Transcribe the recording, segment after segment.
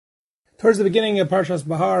Towards the beginning of Parshas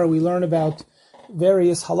Bahar, we learn about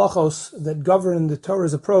various halachos that govern the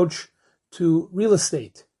Torah's approach to real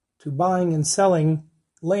estate, to buying and selling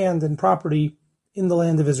land and property in the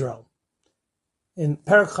land of Israel. In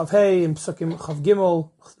Perek Chav Hei, in Psukim Chav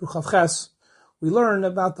Gimel through Chav Ches, we learn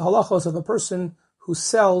about the halachos of a person who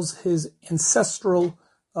sells his ancestral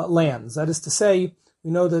lands. That is to say,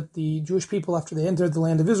 we know that the Jewish people, after they entered the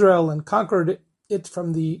land of Israel and conquered it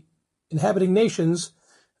from the inhabiting nations,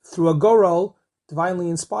 through a goral, divinely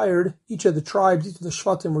inspired, each of the tribes, each of the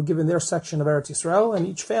Shvatim were given their section of Eretz Yisrael, and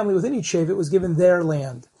each family within each Shevet was given their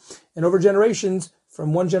land. And over generations,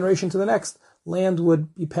 from one generation to the next, land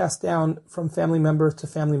would be passed down from family member to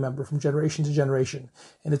family member, from generation to generation.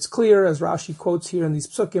 And it's clear, as Rashi quotes here in these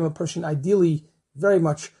psukim, a person ideally very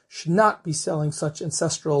much should not be selling such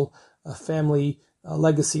ancestral family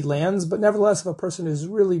legacy lands, but nevertheless, if a person is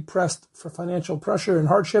really pressed for financial pressure and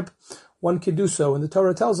hardship, one could do so. And the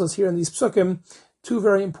Torah tells us here in these psukim two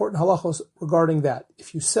very important halachos regarding that.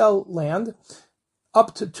 If you sell land,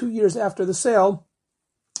 up to 2 years after the sale,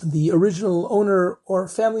 the original owner or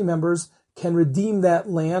family members can redeem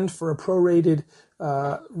that land for a prorated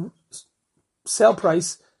sale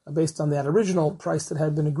price based on that original price that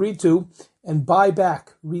had been agreed to, and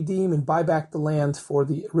redeem and buy back the land for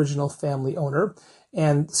the original family owner.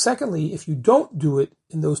 And secondly, if you don't do it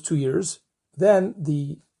in those 2 years, then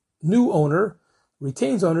the new owner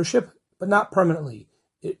retains ownership, but not permanently.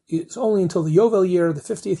 It's only until the Yovel year, the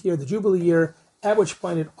 50th year, the Jubilee year, at which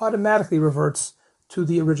point it automatically reverts to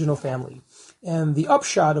the original family. And the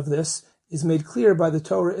upshot of this is made clear by the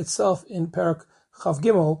Torah itself in Perek Chav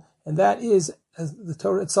Gimel, and that is, as the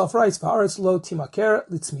Torah itself writes, V'haaretz lo timaker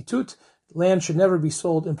litzmitut, land should never be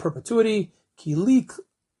sold in perpetuity, ki li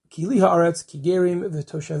haaretz ki gerim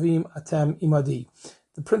v'toshavim atem imadi.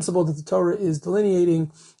 The principle that the Torah is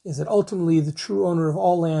delineating is that ultimately the true owner of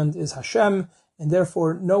all land is Hashem, and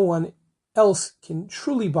therefore no one else can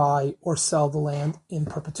truly buy or sell the land in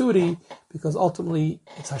perpetuity, because ultimately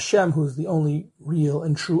it's Hashem who is the only real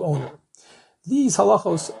and true owner. These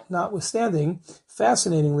halachos notwithstanding,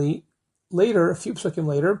 fascinatingly, later, a few psukim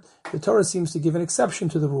later, the Torah seems to give an exception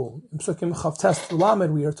to the rule. In Psukim Chav Tes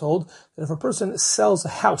Lamed, we are told that if a person sells a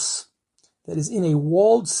house that is in a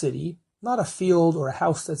walled city, not a field or a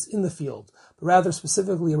house that's in the field, but rather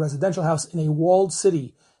specifically a residential house in a walled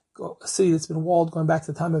city, a city that's been walled going back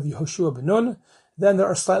to the time of Yehoshua ben Nun, then there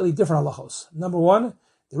are slightly different halachos. Number one,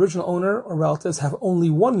 the original owner or relatives have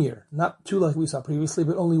only 1 year, not 2 like we saw previously,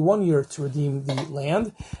 but only 1 year to redeem the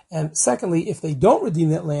land. And secondly, if they don't redeem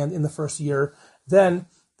that land in the first year, then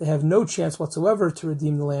they have no chance whatsoever to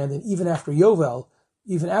redeem the land. And even after Yovel,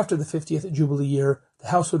 even after the 50th Jubilee year, the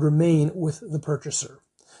house would remain with the purchaser.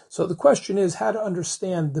 So the question is how to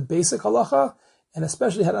understand the basic halacha, and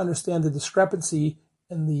especially how to understand the discrepancy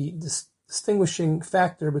and the distinguishing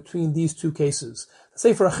factor between these two cases. The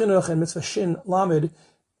Sefer HaChinuch and Mitzvah Shin Lamed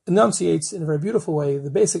enunciates in a very beautiful way the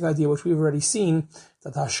basic idea, which we've already seen,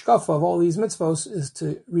 that the hashkafa of all these mitzvos is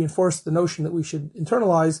to reinforce the notion that we should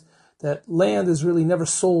internalize that land is really never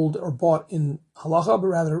sold or bought in halacha, but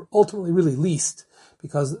rather ultimately really leased,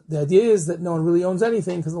 because the idea is that no one really owns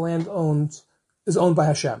anything because the land is owned by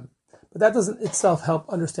Hashem. But that doesn't itself help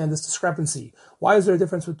understand this discrepancy. Why is there a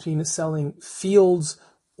difference between selling fields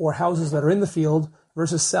or houses that are in the field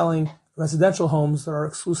versus selling residential homes that are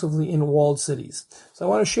exclusively in walled cities? So I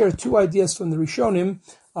want to share 2 ideas from the Rishonim,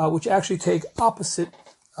 which actually take opposite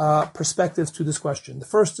perspectives to this question. The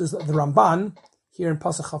first is the Ramban, here in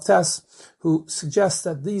Pasuk Chav Tes, who suggests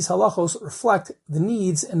that these halachos reflect the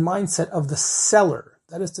needs and mindset of the seller.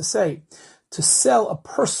 That is to say, to sell a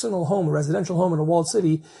personal home, a residential home in a walled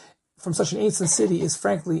city from such an ancient city is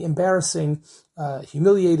frankly embarrassing,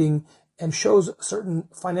 humiliating, and shows certain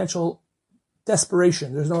financial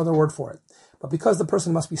desperation. There's no other word for it. But because the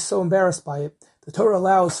person must be so embarrassed by it, the Torah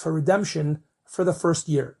allows for redemption for the first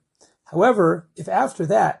year. However, if after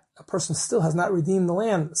that a person still has not redeemed the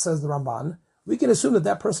land, says the Ramban, we can assume that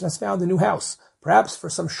that person has found a new house. Perhaps for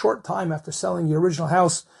some short time after selling your original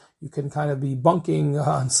house, you can kind of be bunking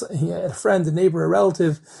at a friend, a neighbor, a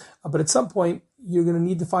relative, but at some point you're going to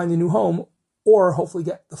need to find a new home or hopefully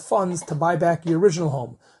get the funds to buy back your original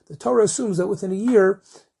home. The Torah assumes that within a year,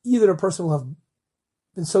 either a person will have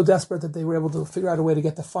been so desperate that they were able to figure out a way to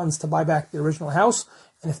get the funds to buy back the original house,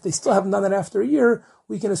 and if they still haven't done that after a year,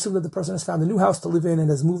 we can assume that the person has found a new house to live in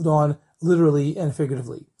and has moved on literally and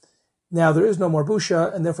figuratively. Now, there is no more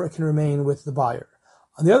busha, and therefore it can remain with the buyer.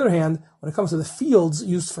 On the other hand, when it comes to the fields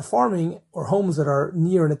used for farming or homes that are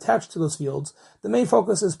near and attached to those fields, the main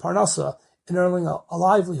focus is parnasa, and earning a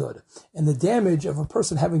livelihood. And the damage of a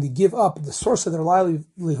person having to give up the source of their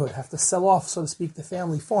livelihood, have to sell off, so to speak, the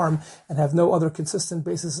family farm and have no other consistent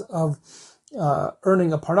basis of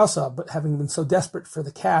earning a parnasa, but having been so desperate for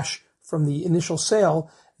the cash from the initial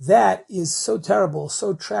sale, that is so terrible,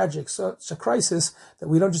 so tragic, such a crisis that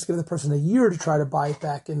we don't just give the person a year to try to buy it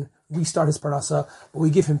back and restart his parnasa, but we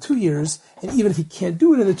give him 2 years, and even if he can't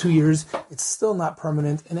do it in the 2 years, it's still not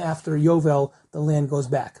permanent, and after Yovel, the land goes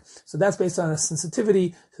back. So that's based on a sensitivity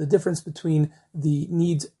to the difference between the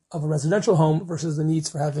needs of a residential home versus the needs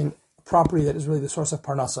for having a property that is really the source of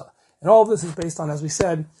parnasa. And all of this is based on, as we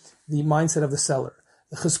said, the mindset of the seller.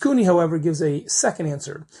 The Chizkuni, however, gives a second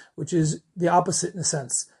answer, which is the opposite in a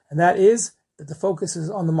sense, and that is that the focus is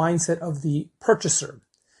on the mindset of the purchaser.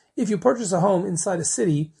 If you purchase a home inside a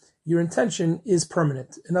city, your intention is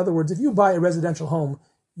permanent. In other words, if you buy a residential home,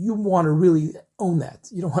 you want to really own that.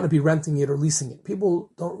 You don't want to be renting it or leasing it.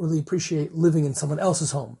 People don't really appreciate living in someone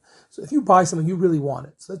else's home. So if you buy something, you really want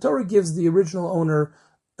it. So the Torah gives the original owner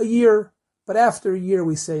a year, but after a year,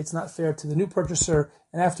 we say it's not fair to the new purchaser,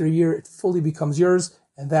 and after a year, it fully becomes yours,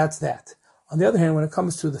 and that's that. On the other hand, when it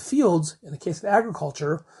comes to the fields, in the case of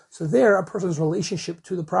agriculture, so there, a person's relationship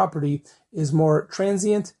to the property is more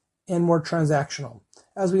transient and more transactional.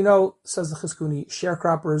 As we know, says the Chizkuni,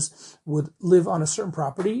 sharecroppers would live on a certain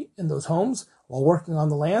property in those homes while working on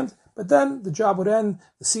the land, but then the job would end,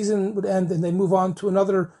 the season would end, and they move on to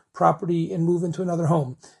another property and move into another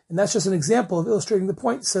home. And that's just an example of illustrating the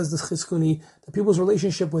point, says the Chizkuni, that people's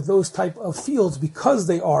relationship with those type of fields, because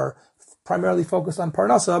they are primarily focused on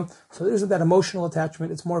parnasa, so there isn't that emotional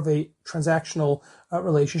attachment, it's more of a transactional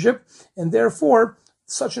relationship, and therefore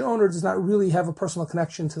such an owner does not really have a personal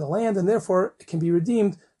connection to the land, and therefore it can be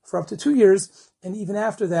redeemed for up to 2 years, and even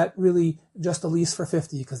after that, really just a lease for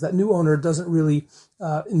 50, because that new owner doesn't really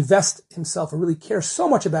invest himself or really care so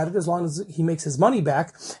much about it as long as he makes his money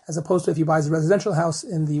back, as opposed to if he buys a residential house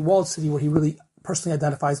in the walled city where he really personally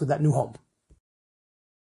identifies with that new home.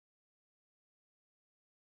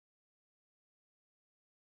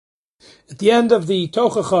 At the end of the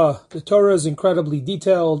Tochacha, the Torah's incredibly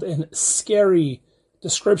detailed and scary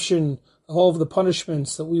description of all of the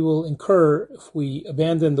punishments that we will incur if we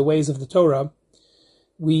abandon the ways of the Torah,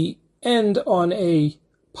 we end on a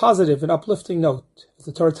positive and uplifting note. As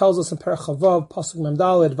the Torah tells us in Perach Chavav, Pasuk Mem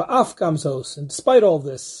Daled, Va'af Gamzos, and despite all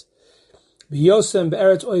this, B'yosem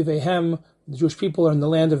be'eretz oivehem, the Jewish people are in the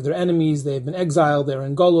land of their enemies, they have been exiled, they are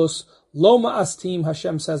in Golus, Lo ma'astim,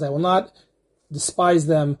 Hashem says, I will not despise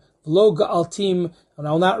them, V'lo ga'altim, and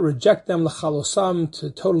I will not reject them, l'chalosam,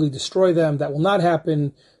 to totally destroy them. That will not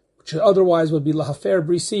happen, which otherwise would be lahafer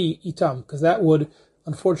brisi itam, because that would,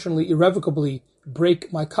 unfortunately, irrevocably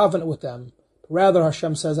break my covenant with them. But rather,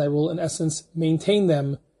 Hashem says, I will, in essence, maintain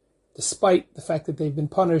them, despite the fact that they've been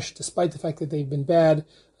punished, despite the fact that they've been bad.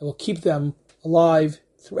 I will keep them alive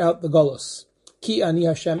throughout the Golus. Ki ani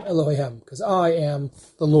Hashem Elohehem, because I am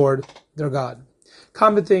the Lord, their God.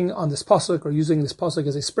 Commenting on this pasuk, or using this pasuk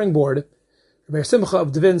as a springboard, Rabbi Simcha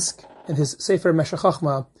of Dvinsk, in his Sefer Meshech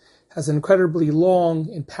Chochmah, has an incredibly long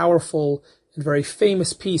and powerful and very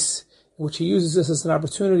famous piece in which he uses this as an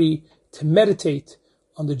opportunity to meditate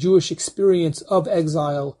on the Jewish experience of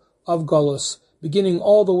exile, of Golus, beginning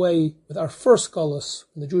all the way with our first Golus,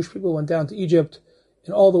 when the Jewish people went down to Egypt,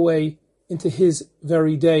 and all the way into his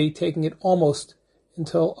very day, taking it almost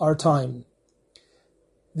until our time.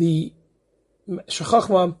 The Meshech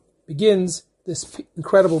Chochmah begins this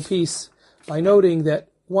incredible piece by noting that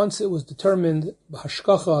once it was determined,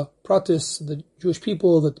 B'hashkacha Pratis, the Jewish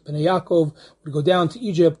people, that Bnei Yaakov would go down to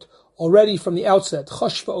Egypt, already from the outset,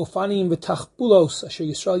 Chashva Ofanim v'Tachbulos Asher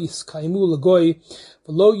Yisrael Yiskaimu Lagoy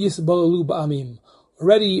V'lo Yisbalalu Ba'amim.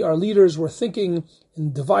 Already our leaders were thinking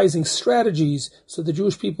and devising strategies so the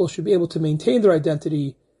Jewish people should be able to maintain their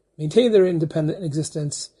identity, maintain their independent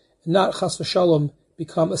existence, and not Chas v'Shalom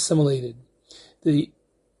become assimilated. The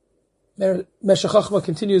Meshech Chochmah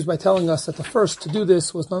continues by telling us that the first to do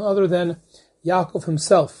this was none other than Yaakov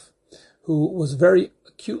himself, who was very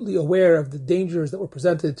acutely aware of the dangers that were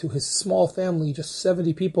presented to his small family, just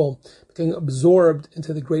 70 people, becoming absorbed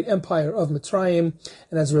into the great empire of Mitzrayim,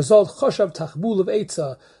 and as a result, Choshav Tachbul of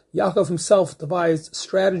Eitzah, Yaakov himself devised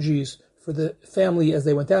strategies for the family as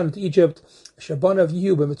they went down into Egypt. Shabanav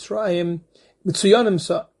Yehu b'Mitzrayim, Mitzuyanim,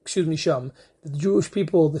 Sham, that the Jewish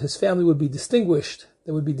people, that his family would be distinguished,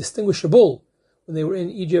 they would be distinguishable when they were in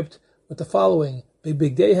Egypt with the following: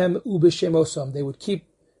 B'Bigdehem u'B'Shemosam. They would keep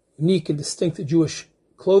unique and distinct Jewish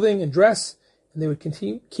clothing and dress, and they would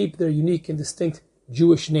keep their unique and distinct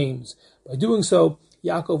Jewish names. By doing so,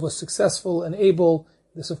 Yaakov was successful and able.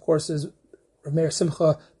 This, of course, is Rav Meir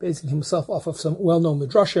Simcha basing himself off of some well-known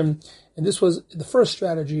midrashim, and this was the first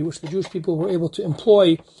strategy which the Jewish people were able to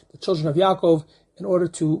employ the children of Yaakov in order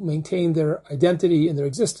to maintain their identity and their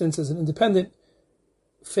existence as an independent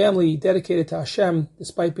family dedicated to Hashem,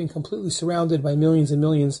 despite being completely surrounded by millions and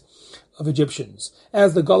millions of Egyptians.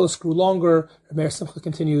 As the Galus grew longer, Rav Meir Simcha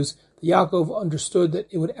continues, Yaakov understood that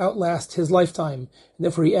it would outlast his lifetime, and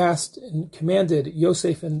therefore he asked and commanded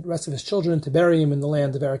Yosef and the rest of his children to bury him in the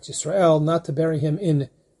land of Eretz Yisrael, not to bury him in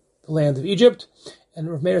the land of Egypt.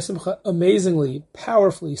 And Rav Meir Simcha amazingly,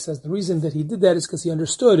 powerfully says the reason that he did that is because he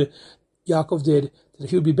understood, Yaakov did, that if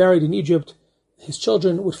he would be buried in Egypt, his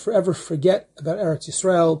children would forever forget about Eretz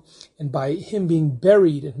Yisrael, and by him being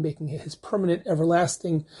buried and making his permanent,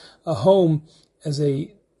 everlasting home as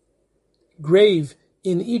a grave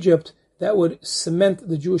in Egypt, that would cement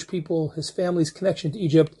the Jewish people, his family's connection to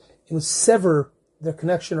Egypt, and would sever their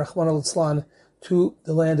connection, Rachmana litzlan, to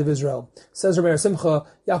the land of Israel. Says Rav Meir Simcha,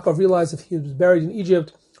 Yaakov realized if he was buried in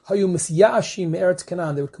Egypt, Hayu misyashim me'eretz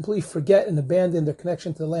Canaan, they would completely forget and abandon their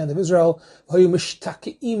connection to the land of Israel. Hayu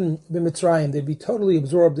mishtakeim b'Mitzrayim, they'd be totally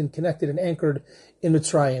absorbed and connected and anchored in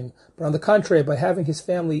Mitzrayim. But on the contrary, by having his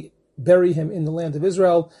family bury him in the land of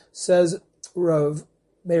Israel, says Rav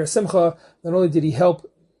Meir Simcha, not only did he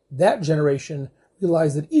help that generation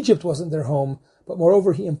realize that Egypt wasn't their home, but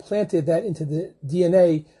moreover he implanted that into the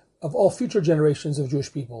DNA of all future generations of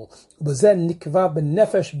Jewish people. Ubazen nikva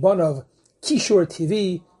b'nefesh banav kishur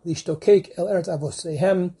TV lishtokek el eretz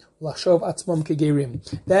avosehem lachshov atzmam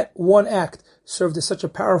kegerim. That one act served as such a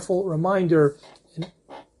powerful reminder and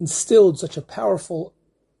instilled such a powerful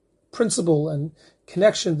principle and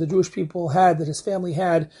connection the Jewish people had, that his family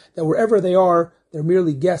had, that wherever they are, they're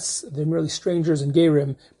merely guests, they're merely strangers in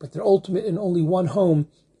Gerim, but their ultimate and only one home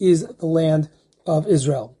is the land of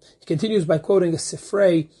Israel. He continues by quoting a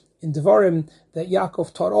Sifrei in Devarim that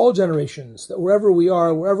Yaakov taught all generations that wherever we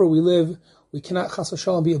are, wherever we live, we cannot chas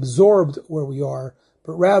v'shalom be absorbed where we are,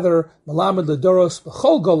 but rather malamed ledoros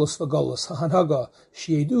v'chol golus v'golus hahanhaga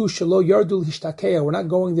sheyedu shelo yardu l'hishtakeya. We're not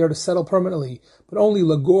going there to settle permanently, but only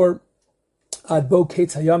lagor ad bo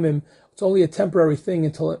ketz hayamim. It's only a temporary thing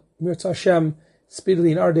until Mirza Hashem,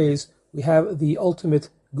 speedily in our days, we have the ultimate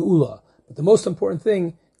geula. But the most important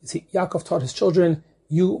thing is Yaakov taught his children,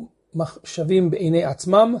 you machshavim be'enei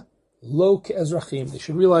atzmam lo ke'ezrachim. They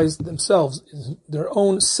should realize themselves, their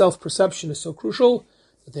own self-perception is so crucial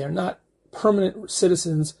that they are not permanent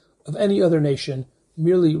citizens of any other nation,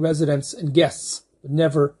 merely residents and guests, but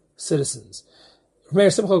never citizens. Rav Meir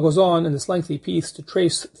Simcha goes on in this lengthy piece to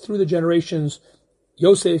trace through the generations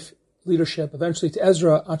Yosef leadership, eventually to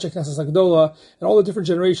Ezra, Anshe Knesset Agdola, and all the different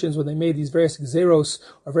generations when they made these various gzeros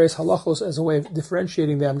or various halachos as a way of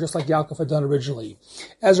differentiating them, just like Yaakov had done originally.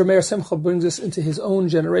 As Rav Meir Simcha brings us into his own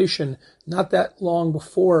generation, not that long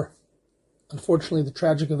before, unfortunately, the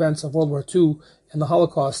tragic events of World War II and the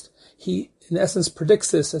Holocaust, he, in essence, predicts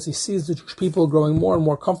this as he sees the Jewish people growing more and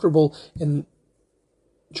more comfortable in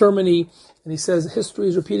Germany, and he says history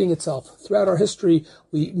is repeating itself. Throughout our history,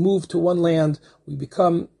 we move to one land, we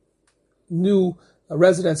become new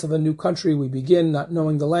residents of a new country, we begin not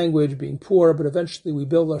knowing the language, being poor, but eventually we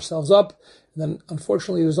build ourselves up. And then,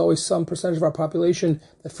 unfortunately, there's always some percentage of our population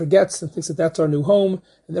that forgets and thinks that that's our new home,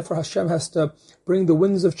 and therefore Hashem has to bring the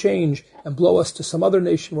winds of change and blow us to some other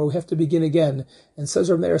nation where we have to begin again. And says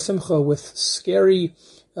Rav Meir Simcha with scary,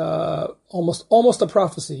 almost a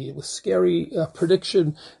prophecy, with scary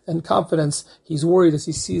prediction and confidence. He's worried as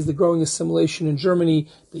he sees the growing assimilation in Germany,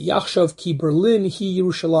 the Yachshav ki Berlin hi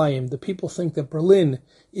Yerushalayim. The people think that Berlin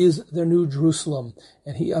is their new Jerusalem,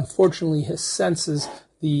 and he unfortunately senses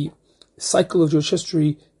the cycle of Jewish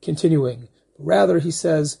history continuing. Rather, he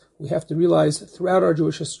says, we have to realize throughout our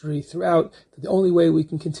Jewish history, that the only way we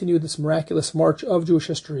can continue this miraculous march of Jewish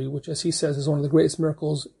history, which, as he says, is one of the greatest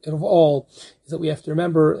miracles of all, is that we have to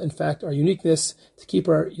remember, in fact, our uniqueness, to keep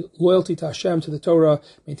our loyalty to Hashem, to the Torah,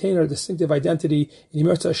 maintain our distinctive identity, and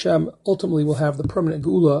Yimirtza Hashem ultimately will have the permanent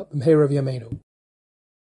geula b'mheira v'yameinu.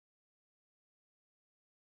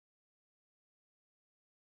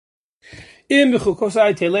 Im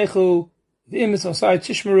b'chukosai telechu v'im mitzvosai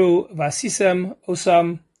tishmeru v'asisem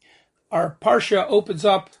osam. Our parsha opens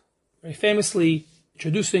up very famously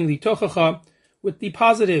introducing the tochacha with the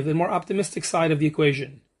positive and more optimistic side of the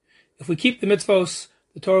equation. If we keep the mitzvos,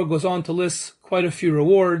 the Torah goes on to list quite a few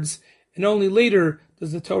rewards, and only later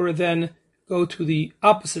does the Torah then go to the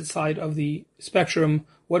opposite side of the spectrum.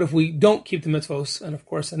 What if we don't keep the mitzvos? And of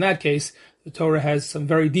course, in that case, the Torah has some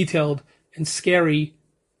very detailed and scary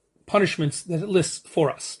punishments that it lists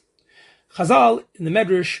for us. Chazal, in the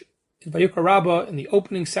Medrash, in Vayikra Rabbah, in the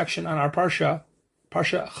opening section on our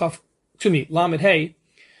Lamed Hey,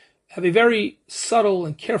 have a very subtle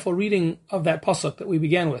and careful reading of that pasuk that we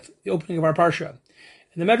began with, the opening of our parsha.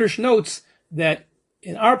 And the Medrash notes that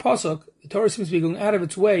in our pasuk, the Torah seems to be going out of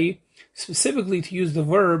its way specifically to use the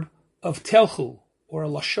verb of telchu, or a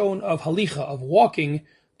lashon of halicha, of walking,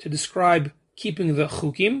 to describe keeping the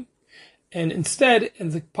chukim. And instead,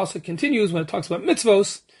 and the pasuk continues, when it talks about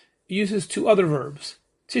mitzvos, it uses two other verbs,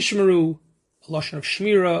 tishmeru, a lashon of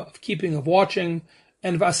shmira, of keeping, of watching,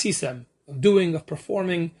 and vasisem, of doing, of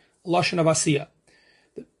performing, a lashon of asiyah.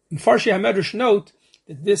 The Mefarshei HaMedrash note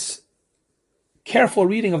that this careful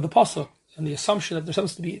reading of the pasuk and the assumption that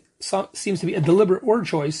there seems to be a deliberate word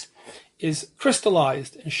choice is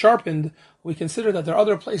crystallized and sharpened. We consider that there are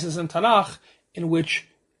other places in Tanakh in which,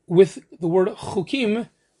 with the word chukim,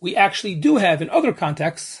 we actually do have, in other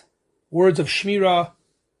contexts, words of shmira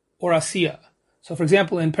or asiyah. So, for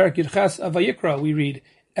example, in Perek Yud Ches of Vayikra, we read,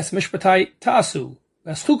 Es mishpatai ta'asu,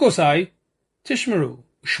 es chukosai tishmeru,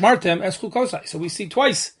 shmartem es chukosai. So we see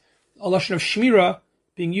twice a lashon of shmira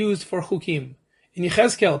being used for chukim. In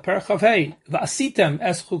Yechezkel, Perek Chav Hei, va'asitem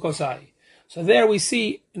es chukosai. So there we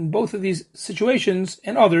see, in both of these situations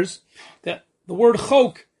and others, that the word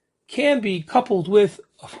chok can be coupled with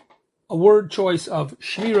a word choice of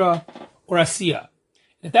shmira or asiyah.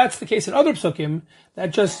 If that's the case in other psukim,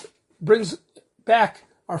 that just brings back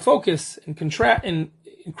our focus and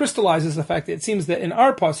crystallizes the fact that it seems that in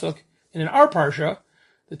our pasuk and in our parsha,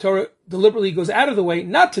 the Torah deliberately goes out of the way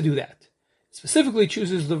not to do that. It specifically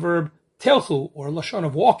chooses the verb telchu, or lashon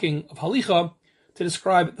of walking, of halicha, to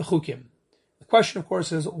describe the chukim. The question, of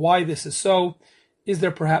course, is why this is so. Is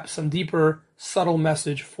there perhaps some deeper, subtle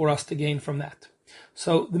message for us to gain from that?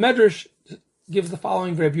 So the Medrash gives the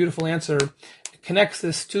following very beautiful answer. It connects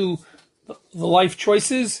this to the life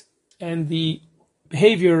choices and the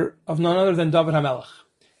behavior of none other than David HaMelech.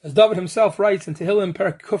 As David himself writes in Tehillim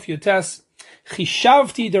Perek Kuf Yotes,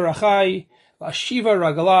 Chishavti derachai v'ashiva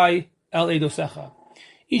ragalai el edosecha.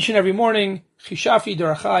 Each and every morning, Chishavti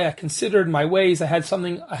derachai, I considered my ways. I had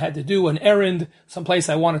something I had to do, an errand, someplace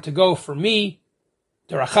I wanted to go for me,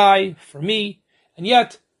 derachai, for me. And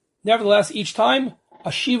yet, nevertheless, each time,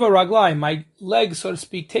 ashiva raglai, my legs, so to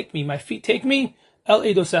speak, take me, my feet take me, el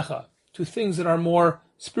edosecha, to things that are more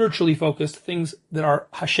spiritually focused, things that are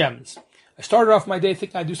Hashem's. I started off my day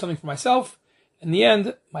thinking I'd do something for myself. In the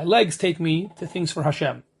end, my legs take me to things for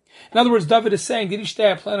Hashem. In other words, David is saying that each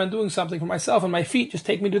day I plan on doing something for myself, and my feet just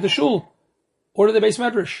take me to the shul or to the Beis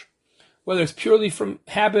Medrash. Whether it's purely from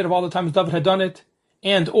habit of all the times David had done it,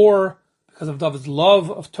 and or because of David's love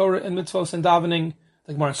of Torah and mitzvos and davening.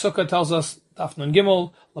 The Gemara in Sukkah tells us, Daf Nun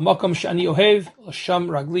Gimel, L'makom she'ani ohev, l'sham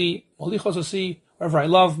ragli, molichos osi, wherever I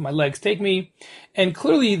love, my legs take me. And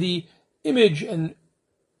clearly the image and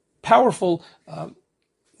powerful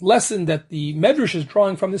lesson that the Medrash is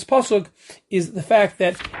drawing from this pasuk is the fact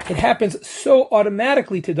that it happens so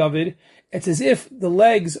automatically to David, it's as if the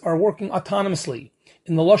legs are working autonomously.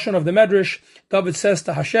 In the lashon of the Medrash, David says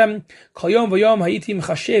to Hashem, Kol yom v'yom hayiti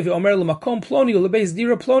mechashev v'omer l'makom ploni u'lebeis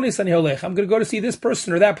dira ploni ani holech. I'm going to go to see this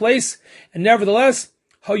person or that place, and nevertheless,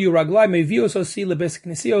 hayu raglai mevios osi lebeis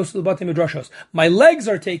knesios l'batei midrashos. My legs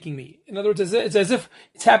are taking me. In other words, it's as if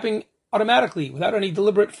it's happening automatically, without any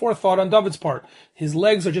deliberate forethought on David's part. His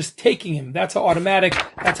legs are just taking him. That's how automatic,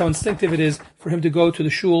 that's how instinctive it is for him to go to the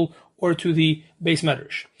shul or to the Beis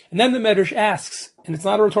Medrash. And then the Medrash asks, and it's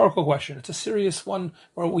not a rhetorical question, it's a serious one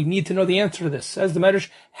where we need to know the answer to this. Says the Medrash,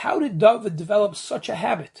 how did David develop such a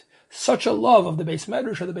habit, such a love of the Beis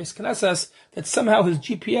Medrash or the Beis Knesses, that somehow his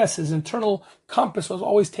GPS, his internal compass, was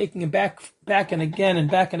always taking him back and again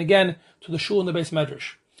to the shul and the Beis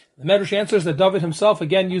Medrash? The Medrash answers that David himself,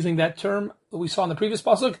 again using that term that we saw in the previous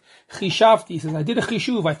pasuk, chishavti, he says, I did a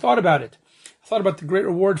chishuv, I thought about it. I thought about the great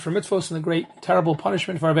reward for mitzvos and the great terrible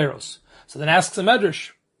punishment for averos. So then asks the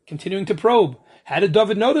Medrash, continuing to probe, how did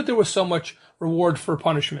David know that there was so much reward for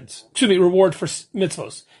punishments? Reward for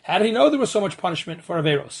mitzvos. How did he know there was so much punishment for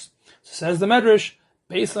averos? So says the Medrash,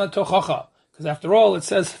 based on a tochacha, because after all, it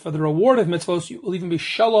says, for the reward of mitzvos, you will even be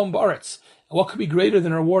shalom ba'aretz. And what could be greater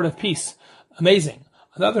than a reward of peace? Amazing.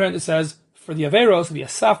 On the other hand, it says, for the averos,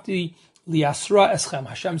 v'yasafti liasra eschem.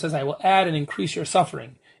 Hashem says, I will add and increase your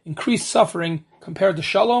suffering. Increased suffering compared to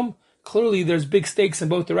shalom. Clearly, there's big stakes in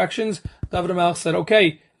both directions. David HaMelech said,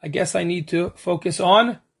 okay, I guess I need to focus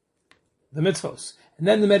on the mitzvos. And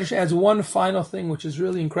then the Medrash adds one final thing, which is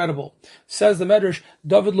really incredible. Says the Medrash,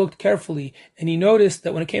 David looked carefully, and he noticed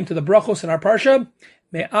that when it came to the brachos in our parsha,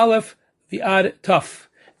 me aleph v'ad taf,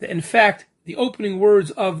 that in fact, the opening words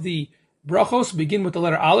of the brachos begin with the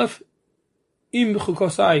letter aleph, im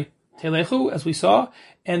chukosai telechu, as we saw,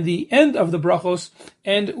 and the end of the brachos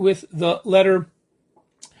end with the letter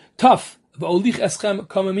taf, V'olich eschem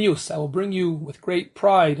kamemius. I will bring you with great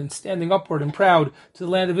pride and standing upward and proud to the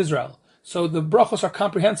land of Israel. So the brachos are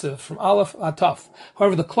comprehensive from Aleph to Taf.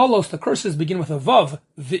 However, the klolos, the curses, begin with a vav,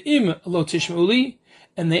 v'im lo tishmeuli,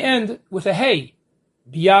 and they end with a hey,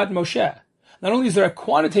 biyad Moshe. Not only is there a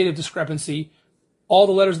quantitative discrepancy, all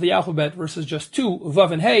the letters of the alphabet versus just two,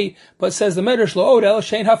 vav and hey, but it says the medrash lo od el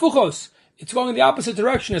shein hafuchos. It's going in the opposite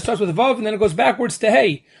direction. It starts with vav and then it goes backwards to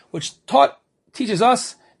hey, which teaches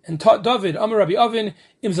us and taught David, Amar Rabbi Avin,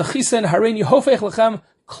 im zachisen harein yehofech lechem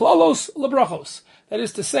klolos lebrachos. That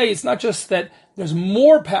is to say, it's not just that there's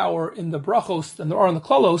more power in the brachos than there are in the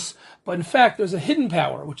klolos, but in fact there's a hidden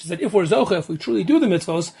power, which is that if we're zoche, if we truly do the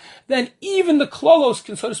mitzvos, then even the klolos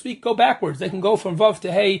can, so to speak, go backwards. They can go from vav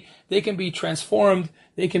to hey, they can be transformed,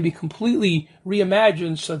 they can be completely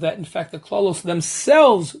reimagined so that in fact the klolos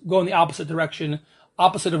themselves go in the opposite direction,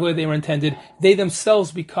 opposite of where they were intended. They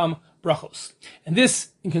themselves become brachos. And this,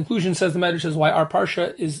 in conclusion, says the Medrash, is why our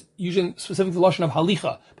parsha is using specifically the lashon of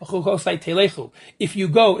halicha. If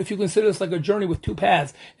you consider this like a journey with two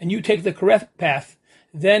paths, and you take the correct path,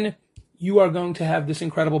 then you are going to have this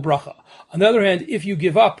incredible bracha. On the other hand, if you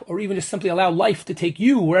give up, or even just simply allow life to take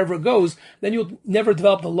you wherever it goes, then you'll never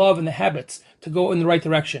develop the love and the habits to go in the right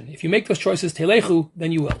direction. If you make those choices, telechu,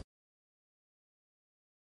 then you will.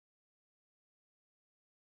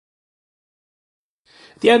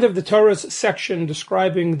 At the end of the Torah's section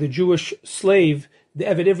describing the Jewish slave, the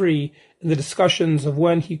Eved Ivri, and the discussions of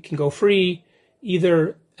when he can go free,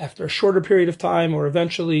 either after a shorter period of time or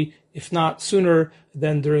eventually, if not sooner,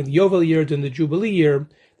 than during the Yovel year, during the Jubilee year,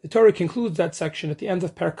 the Torah concludes that section at the end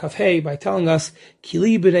of Perek Kaf Hey by telling us,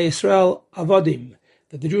 Kili b'nei Yisrael avadim,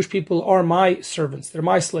 that the Jewish people are my servants, they're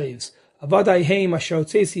my slaves. Avadai heim asher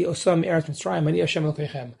hotzesi osam eretz Mitzrayim, ani Hashem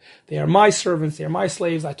Elokechem. They are my servants, they are my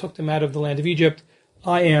slaves, I took them out of the land of Egypt.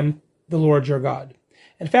 I am the Lord your God.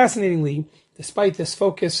 And fascinatingly, despite this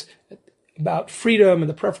focus about freedom and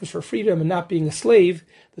the preference for freedom and not being a slave,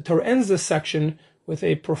 the Torah ends this section with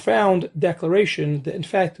a profound declaration that in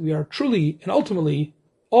fact we are truly and ultimately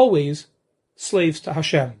always slaves to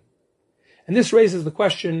Hashem. And this raises the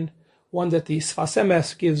question, one that the Sfas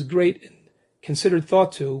Emes gives great and considered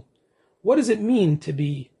thought to: what does it mean to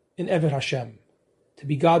be an Eved Hashem, to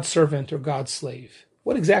be God's servant or God's slave?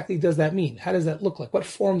 What exactly does that mean? How does that look like? What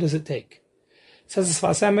form does it take? It says the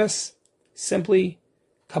Sfas Emes, simply,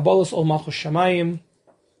 Kabbalas ol Malchus Shamayim,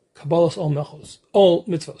 Kabbalas ol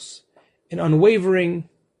mitzvos. An unwavering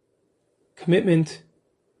commitment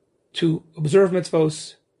to observe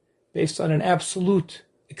mitzvos based on an absolute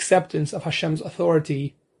acceptance of Hashem's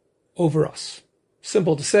authority over us.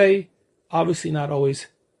 Simple to say, obviously not always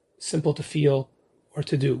simple to feel or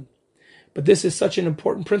to do. But this is such an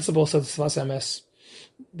important principle, says the Sfas Emes,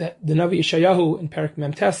 that the Navi Yeshayahu in Perek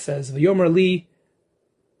Mem Tes says, V'yomer li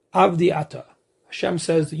avdi ata. Hashem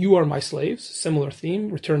says, you are my slaves. Similar theme,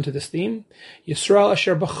 return to this theme. Yisrael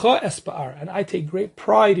asher b'cha espa'ar. And I take great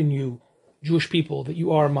pride in you, Jewish people, that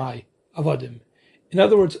you are my avadim. In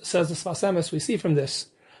other words, says the Sfas Emes, we see from this,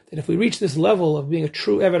 that if we reach this level of being a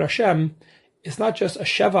true Eved Hashem, it's not just a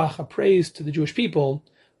shevach, a praise to the Jewish people,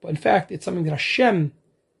 but in fact, it's something that Hashem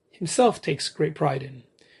himself takes great pride in.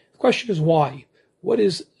 The question is why? What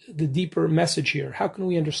is the deeper message here? How can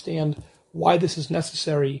we understand why this is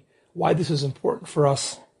necessary, why this is important for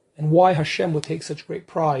us, and why Hashem would take such great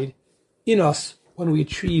pride in us when we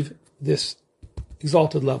achieve this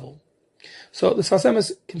exalted level? So the Sfas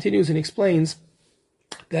Emes continues and explains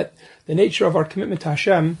that the nature of our commitment to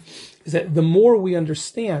Hashem is that the more we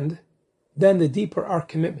understand, then the deeper our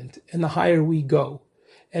commitment and the higher we go.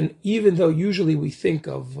 And even though usually we think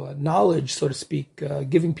of knowledge, so to speak,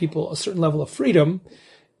 giving people a certain level of freedom,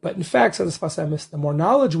 but in fact, says the Sfas Emes, the more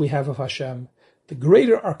knowledge we have of Hashem, the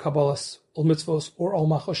greater our Kabbalas, ol mitzvos, or ol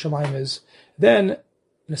Malchus Shamayim is, then,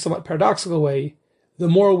 in a somewhat paradoxical way, the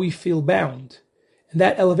more we feel bound. And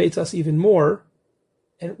that elevates us even more,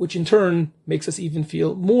 and which in turn makes us even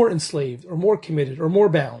feel more enslaved, or more committed, or more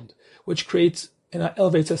bound, which creates and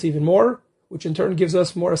elevates us even more, which in turn gives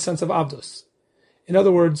us more a sense of avdos. In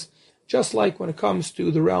other words, just like when it comes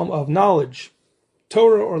to the realm of knowledge,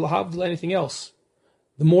 Torah or lahavdil, anything else,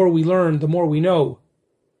 the more we learn, the more we know.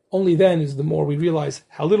 Only then is the more we realize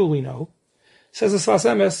how little we know. Says the Sfas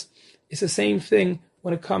Emes, it's the same thing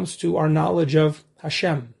when it comes to our knowledge of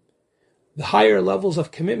Hashem. The higher levels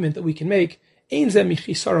of commitment that we can make, ein zeh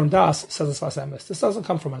michisaron das, says the Sfas Emes. This doesn't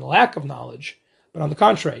come from a lack of knowledge, but on the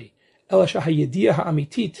contrary, ela shahayediyah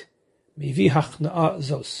ha'amitit mevi hachna'a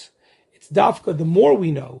zos. It's dafka, the more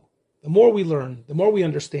we know, the more we learn, the more we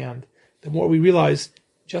understand, the more we realize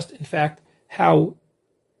just in fact how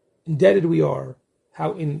indebted we are,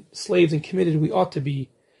 how enslaved and committed we ought to be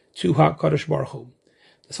to HaKadosh Baruch Hu.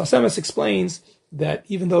 The Sfas Emes explains that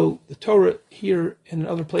even though the Torah here and in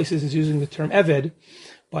other places is using the term Eved,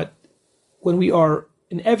 but when we are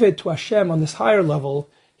an Eved to Hashem on this higher level,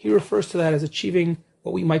 he refers to that as achieving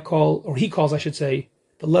what we might call, or he calls, I should say,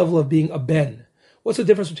 the level of being a Ben. What's the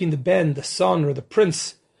difference between the Ben, the son, or the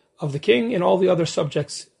prince of the king, and all the other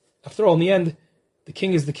subjects? After all, in the end, the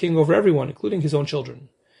king is the king over everyone, including his own children.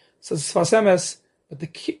 Says Sfas Emes, but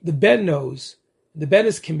the Ben knows, the Ben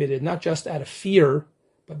is committed, not just out of fear,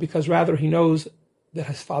 but because rather he knows that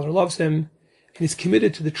his father loves him, and is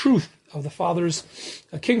committed to the truth of the father's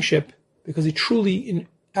kingship, because he truly,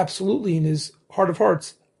 absolutely in his heart of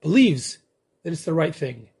hearts, believes that it's the right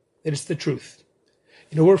thing, that it's the truth.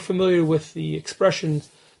 We're familiar with the expression,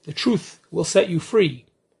 the truth will set you free.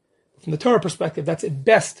 From the Torah perspective, that's at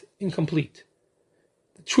best incomplete.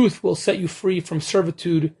 The truth will set you free from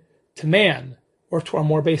servitude to man or to our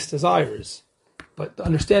more base desires. But the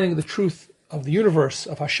understanding of the truth of the universe,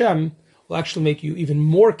 of Hashem, will actually make you even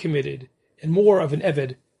more committed and more of an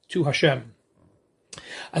Eved to Hashem.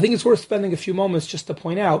 I think it's worth spending a few moments just to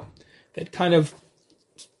point out that kind of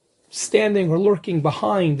standing or lurking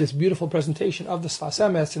behind this beautiful presentation of the Sfas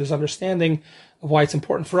Emes and his understanding of why it's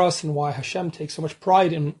important for us and why Hashem takes so much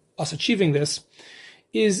pride in us achieving this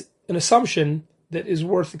is an assumption that is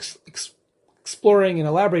worth exploring and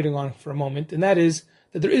elaborating on for a moment, and that is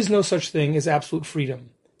that there is no such thing as absolute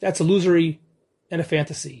freedom. That's illusory and a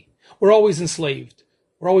fantasy. We're always enslaved.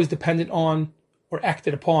 We're always dependent on or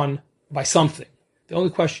acted upon by something. The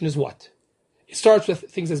only question is what? It starts with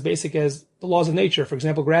things as basic as the laws of nature, for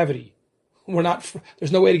example, gravity.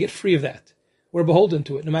 There's no way to get free of that. We're beholden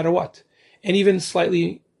to it no matter what. And even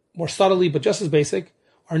slightly more subtly, but just as basic,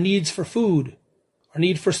 our needs for food, our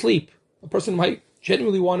need for sleep. A person might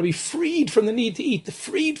genuinely want to be freed from the need to eat,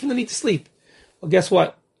 freed from the need to sleep. Well, guess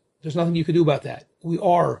what? There's nothing you can do about that. We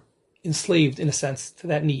are enslaved, in a sense, to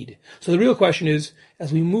that need. So the real question is,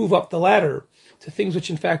 as we move up the ladder to things which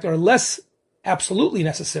in fact are less absolutely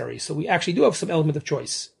necessary, so we actually do have some element of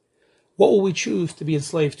choice, what will we choose to be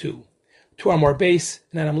enslaved to? To our more base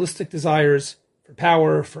and animalistic desires for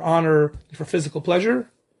power, for honor, and for physical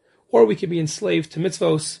pleasure? Or we can be enslaved to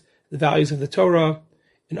mitzvos, the values of the Torah,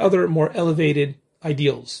 and other more elevated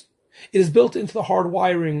ideals. It is built into the hard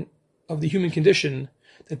wiring of the human condition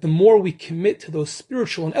that the more we commit to those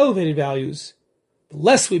spiritual and elevated values, the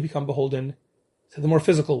less we become beholden to the more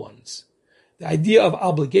physical ones. The idea of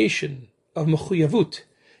obligation, of mechuyavut,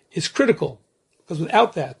 is critical, because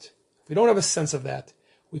without that, if we don't have a sense of that,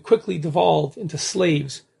 we quickly devolve into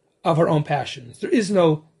slaves of our own passions. There is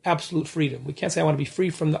no absolute freedom. We can't say I want to be free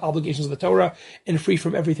from the obligations of the Torah and free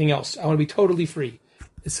from everything else. I want to be totally free.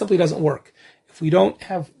 It simply doesn't work. If we don't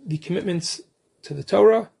have the commitments to the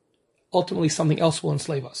Torah, ultimately something else will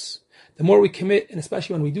enslave us. The more we commit, and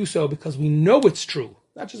especially when we do so because we know it's true,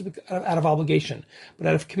 not just out of obligation, but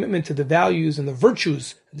out of commitment to the values and the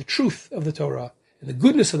virtues and the truth of the Torah and the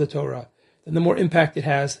goodness of the Torah, then the more impact it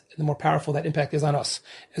has and the more powerful that impact is on us.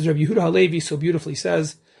 As Rabbi Yehuda Halevi so beautifully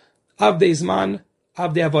says, Avdei Zman,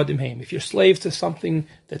 Avdei Avodim Heim. If you're slave to something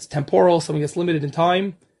that's temporal, something that's limited in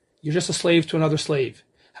time, you're just a slave to another slave.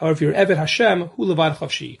 However, if you're Eved Hashem, Hu Levad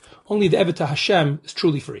Chavshi. Only the Eved to Hashem is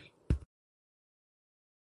truly free.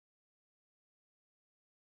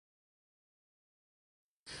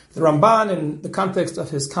 The Ramban, in the context of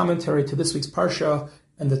his commentary to this week's Parsha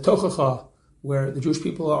and the Tochacha, where the Jewish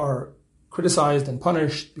people are criticized and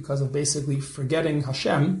punished because of basically forgetting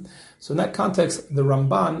Hashem. So in that context, the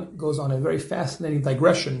Ramban goes on a very fascinating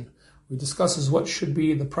digression. He discusses what should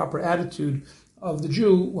be the proper attitude of the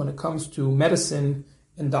Jew when it comes to medicine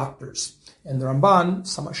and doctors. And the Ramban,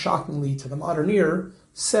 somewhat shockingly to the modern ear,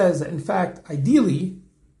 says that in fact, ideally,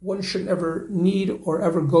 one shouldn't ever need or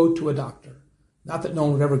ever go to a doctor. Not that no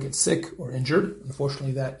one would ever get sick or injured.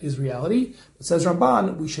 Unfortunately, that is reality. But says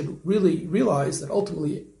Ramban, we should really realize that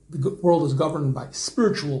ultimately the world is governed by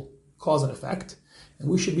spiritual cause and effect, and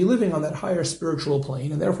we should be living on that higher spiritual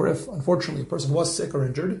plane. And therefore, if unfortunately a person was sick or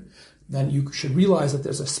injured, then you should realize that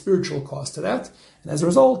there's a spiritual cause to that. And as a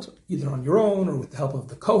result, either on your own or with the help of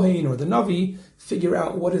the Kohen or the Navi, figure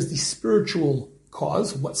out what is the spiritual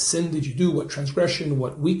cause. What sin did you do? What transgression?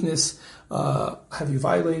 What weakness have you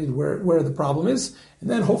violated? Where the problem is? And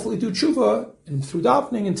then hopefully do tshuva, and through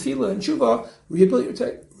davening and tefillah and tshuva,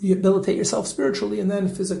 rehabilitate yourself spiritually, and then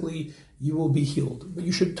physically you will be healed. But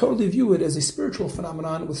you should totally view it as a spiritual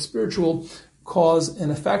phenomenon with spiritual cause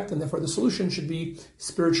and effect, and therefore the solution should be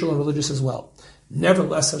spiritual and religious as well.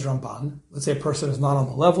 Nevertheless, says Ramban, let's say a person is not on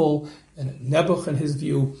the level, and Nebuch, in his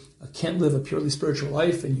view, can't live a purely spiritual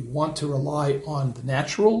life, and you want to rely on the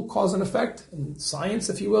natural cause and effect, and science,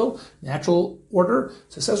 if you will, natural order.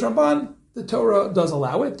 So says Ramban, the Torah does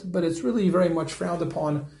allow it, but it's really very much frowned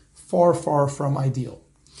upon, far, far from ideal.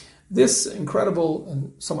 This incredible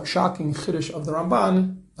and somewhat shocking chiddush of the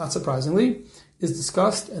Ramban, not surprisingly, is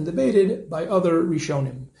discussed and debated by other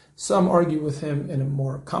Rishonim. Some argue with him in a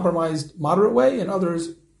more compromised, moderate way, and others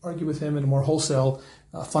argue with him in a more wholesale,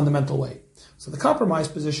 fundamental way. So the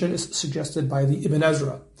compromised position is suggested by the Ibn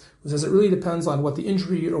Ezra, who says it really depends on what the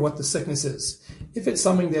injury or what the sickness is. If it's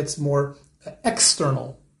something that's more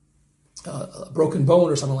external, a broken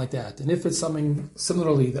bone or something like that, and if it's something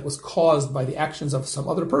similarly that was caused by the actions of some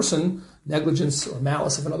other person, negligence or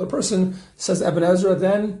malice of another person, says Ibn Ezra,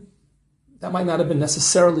 then that might not have been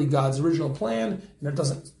necessarily God's original plan, and it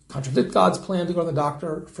doesn't contradict God's plan to go to the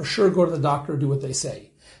doctor. For sure, go to the doctor, do what they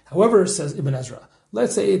say. However, says Ibn Ezra,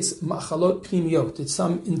 let's say it's machalot pnimiyot, it's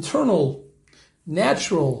some internal,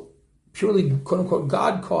 natural, purely quote-unquote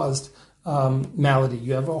God-caused malady.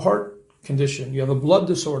 You have a heart condition, you have a blood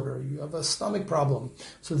disorder, you have a stomach problem.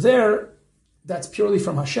 So that's purely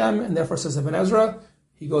from Hashem, and therefore, says Ibn Ezra,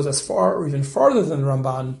 he goes as far or even farther than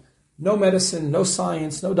Ramban. No medicine, no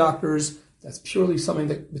science, no doctors. That's purely something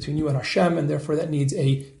that between you and Hashem, and therefore that needs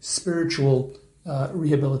a spiritual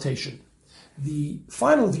rehabilitation. The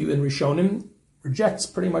final view in Rishonim rejects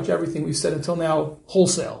pretty much everything we've said until now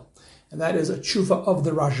wholesale, and that is a tshuva of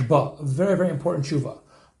the Rashba, a very, very important tshuva.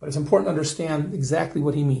 But it's important to understand exactly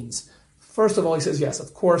what he means. First of all, he says, yes,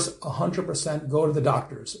 of course, 100% go to the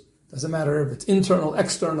doctors. Doesn't matter if it's internal,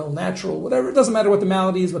 external, natural, whatever. It doesn't matter what the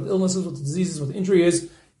malady is, what the illness is, what the disease is, what the injury is.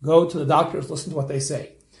 Go to the doctors, listen to what they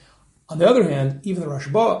say. On the other hand, even the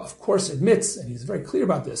Rashba, of course, admits, and he's very clear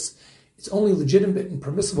about this, it's only legitimate and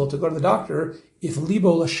permissible to go to the doctor if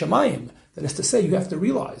libo l'shamayim. That is to say, you have to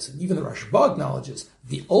realize, and even the Rashba acknowledges,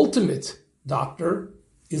 the ultimate doctor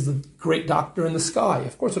is the great doctor in the sky.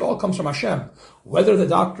 Of course, it all comes from Hashem. Whether the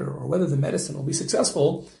doctor or whether the medicine will be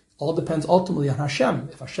successful all depends ultimately on Hashem.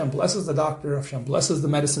 If Hashem blesses the doctor, if Hashem blesses the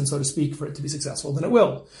medicine, so to speak, for it to be successful, then it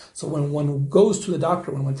will. So when one goes to the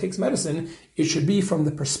doctor, when one takes medicine, it should be from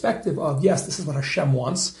the perspective of, yes, this is what Hashem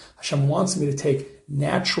wants. Hashem wants me to take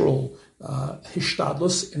natural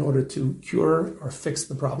hishtadlus in order to cure or fix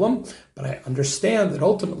the problem. But I understand that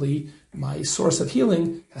ultimately my source of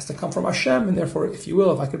healing has to come from Hashem, and therefore, if you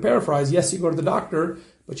will, if I could paraphrase, yes, you go to the doctor,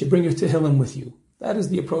 but you bring your tehillim with you. That is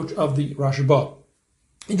the approach of the Rashba.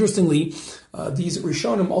 Interestingly, these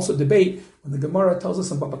Rishonim also debate when the Gemara tells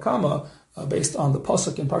us in Baba Kama, based on the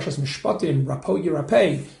pasuk in Parshas Mishpatim, Rapo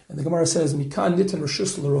Yirapeh, and the Gemara says, Mikan nitin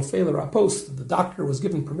reshus l'rofei l'rapos, the doctor was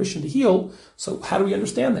given permission to heal. So how do we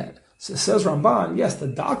understand that? So says Ramban, yes, the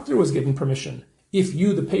doctor was given permission if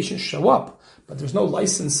you, the patient, show up, but there's no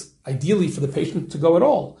license, ideally, for the patient to go at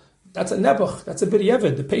all. That's a nebuch, that's a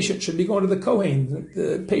b'diavad. The patient should be going to the Kohen.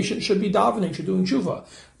 The patient should be davening, should be doing tshuva.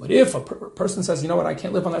 But if a person says, you know what, I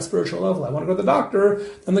can't live on that spiritual level, I want to go to the doctor,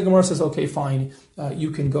 then the Gemara says, okay, fine,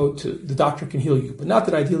 you can go to, the doctor can heal you. But not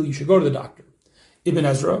that ideally you should go to the doctor. Ibn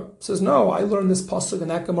Ezra says, no, I learned this pasuk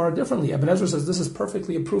and that Gemara differently. Ibn Ezra says, this is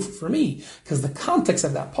perfectly a proof for me, because the context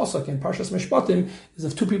of that pasuk in Parshas Mishpatim is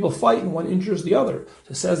if two people fight and one injures the other.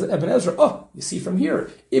 So it says that Ibn Ezra, you see from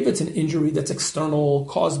here, if it's an injury that's external,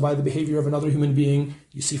 caused by the behavior of another human being,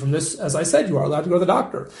 you see from this, as I said, you are allowed to go to the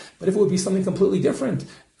doctor. But if it would be something completely different,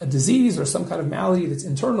 a disease or some kind of malady that's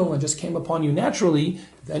internal and just came upon you naturally,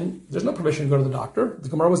 then there's no permission to go to the doctor. The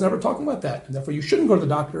Gemara was never talking about that, and therefore you shouldn't go to the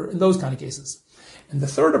doctor in those kind of cases. And the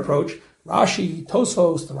third approach, Rashi,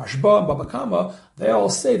 Tosfos, the Rashba, and Baba Kama, they all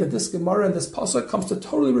say that this Gemara and this pasuk comes to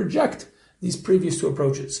totally reject these previous two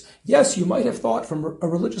approaches. Yes, you might have thought from a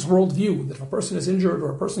religious worldview that if a person is injured or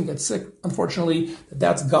a person gets sick, unfortunately,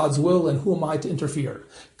 that's God's will, and who am I to interfere?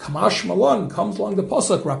 Kamash Malon comes along the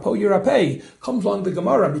pasuk, Rapo Yirapeh, comes along the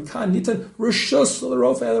Gemara, Mikan Nitan Rishus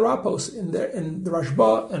l'Rofei l'Rapos. In the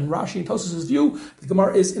Rashba and Rashi and Tosfos' view, the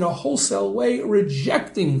Gemara is in a wholesale way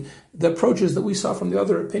rejecting the approaches that we saw from the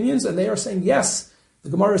other opinions, and they are saying, yes, the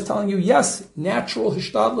Gemara is telling you, yes, natural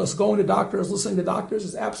hishtadlus, going to doctors, listening to doctors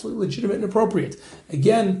is absolutely legitimate and appropriate.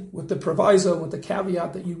 Again, with the proviso, with the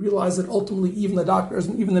caveat that you realize that ultimately even the doctors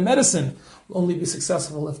and even the medicine will only be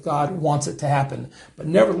successful if God wants it to happen. But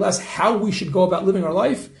nevertheless, how we should go about living our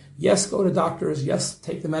life, yes, go to doctors, yes,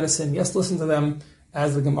 take the medicine, yes, listen to them,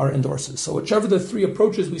 as the Gemara endorses. So whichever the three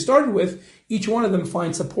approaches we started with, each one of them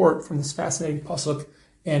finds support from this fascinating pasuk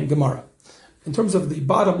and Gemara. In terms of the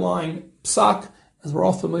bottom line, psak, as we're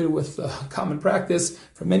all familiar with common practice,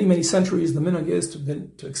 for many, many centuries, the minhag is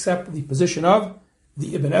to accept the position of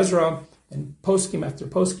the Ibn Ezra, and poskim after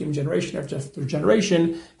poskim, generation after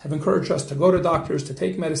generation, have encouraged us to go to doctors, to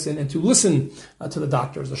take medicine, and to listen to the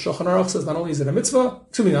doctors. The Shulchan Aruch says not only is it a mitzvah,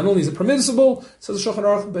 not only is it permissible, says the Shulchan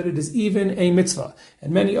Aruch, but it is even a mitzvah.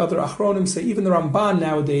 And many other achronim say, even the Ramban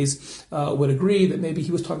nowadays would agree that maybe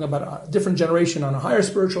he was talking about a different generation on a higher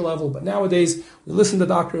spiritual level, but nowadays we listen to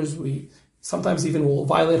doctors, we sometimes even will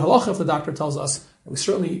violate halacha if the doctor tells us. We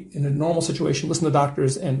certainly, in a normal situation, listen to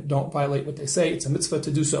doctors and don't violate what they say. It's a mitzvah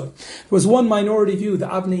to do so. There was one minority view, the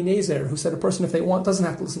Avnei Nezer, who said a person, if they want, doesn't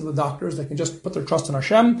have to listen to the doctors. They can just put their trust in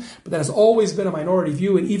Hashem. But that has always been a minority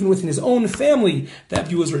view, and even within his own family, that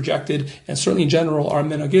view is rejected. And certainly in general, our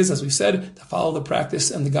minhag is, as we said, to follow the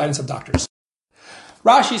practice and the guidance of doctors.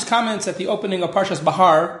 Rashi's comments at the opening of Parshas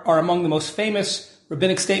Bahar are among the most famous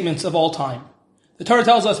rabbinic statements of all time. The Torah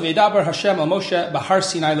tells us, V'edaber Hashem al Moshe b'Har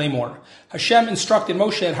Sinai lemor. Hashem instructed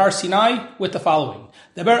Moshe at Har Sinai with the following: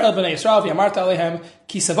 Daber el bnei Yisrael v'yamarta alehem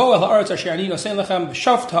ki savo el haaretz asher ani nosein lechem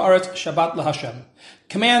v'shavt haaretz Shabbat laHashem.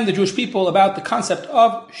 Command the Jewish people about the concept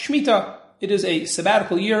of Shemitah. It is a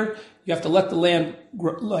sabbatical year. You have to let the land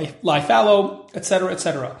lie fallow, etc.,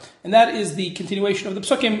 etc. And that is the continuation of the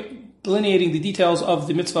Psukim, delineating the details of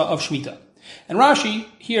the mitzvah of Shemitah. And Rashi,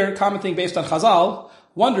 here commenting based on Chazal,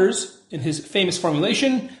 wonders in his famous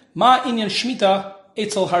formulation, Ma inyan Shemitah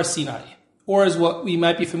etzel Har Sinai. Or as what we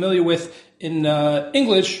might be familiar with in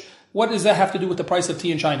English, what does that have to do with the price of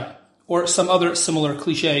tea in China? Or some other similar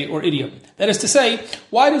cliche or idiom. That is to say,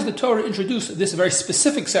 why does the Torah introduce this very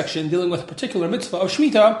specific section dealing with a particular mitzvah of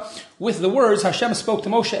Shemitah with the words, Hashem spoke to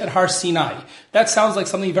Moshe at Har Sinai? That sounds like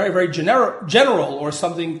something very, very general or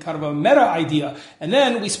something kind of a meta idea. And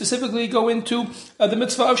then we specifically go into the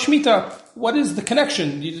mitzvah of Shemitah. What is the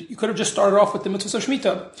connection? You could have just started off with the mitzvah of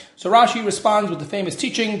Shemitah. So Rashi responds with the famous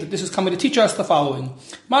teaching that this is coming to teach us the following.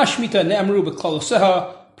 Ma Shemitah ne'amru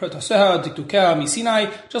b'klaloseha just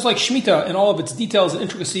like Shemitah and all of its details and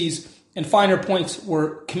intricacies and finer points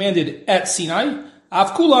were commanded at Sinai,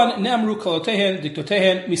 so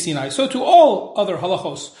to all other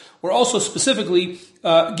halachos were also specifically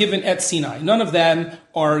given at Sinai. None of them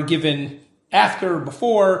are given after,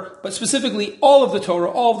 before, but specifically all of the Torah,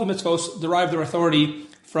 all of the mitzvos derive their authority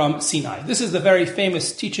from Sinai. This is the very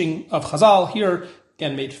famous teaching of Chazal here,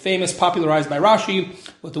 again made famous, popularized by Rashi,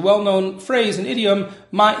 with the well-known phrase and idiom,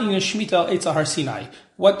 Ma ina Shemitah etzel Har Sinai.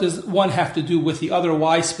 What does one have to do with the other?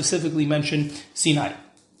 Why specifically mention Sinai?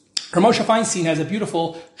 Rav Moshe Feinstein has a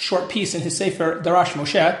beautiful short piece in his Sefer Darash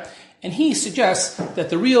Moshe, and he suggests that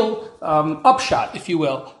the real upshot, if you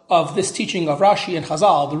will, of this teaching of Rashi and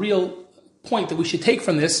Chazal, the real point that we should take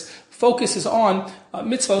from this, focuses on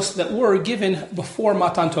mitzvos that were given before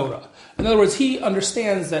Matan Torah. In other words, he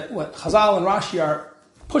understands that what Chazal and Rashi are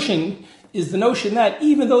pushing is the notion that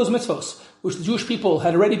even those mitzvos, which the Jewish people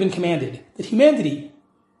had already been commanded, that humanity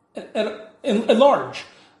at large,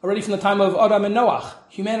 already from the time of Adam and Noach,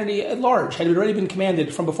 humanity at large had already been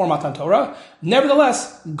commanded from before Matan Torah.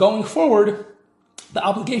 Nevertheless, going forward, the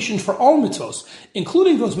obligation for all mitzvos,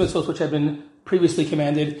 including those mitzvos which had been previously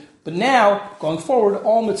commanded, but now, going forward,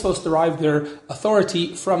 all mitzvos derive their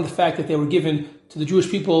authority from the fact that they were given to the Jewish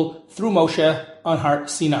people through Moshe on Har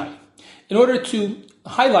Sinai. In order to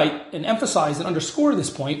highlight and emphasize and underscore this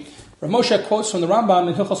point, Rav Moshe quotes from the Rambam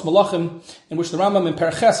in Hilchos Malachim, in which the Rambam in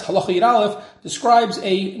Perches Halacha Yud Aleph describes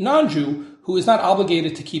a non-Jew who is not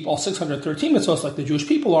obligated to keep all 613 mitzvahs like the Jewish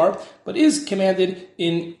people are, but is commanded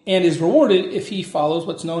in and is rewarded if he follows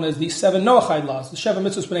what's known as the 7 Noachide laws, the Sheva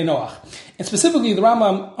Mitzvahs B'nai Noach. And specifically, the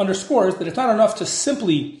Rambam underscores that it's not enough to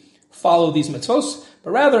simply follow these mitzvahs, but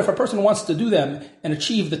rather if a person wants to do them and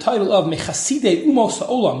achieve the title of Mechasidei Umos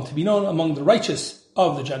Ha'olam, to be known among the righteous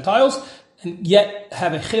of the Gentiles, and yet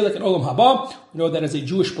have a chelik in Olam Haba. We know that as a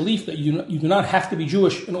Jewish belief that you do not have to be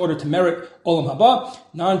Jewish in order to merit Olam Haba.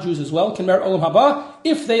 Non-Jews as well can merit Olam Haba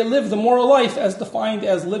if they live the moral life as defined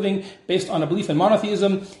as living based on a belief in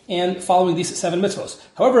monotheism and following these 7 mitzvahs.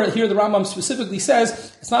 However, here the Rambam specifically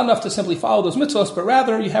says it's not enough to simply follow those mitzvahs, but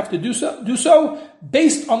rather you have to do so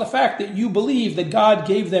based on the fact that you believe that God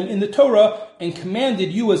gave them in the Torah and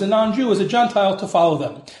commanded you as a non-Jew, as a Gentile, to follow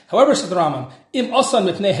them. However, says the Rambam, Im asan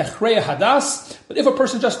mipnei hechreya hadas, but if a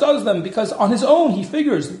person just does them because on his own he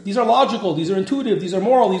figures these are logical, these are intuitive, these are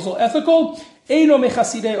moral, these are ethical, eino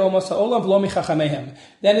mechasidei omos ha'olam v'lo mechachamehem,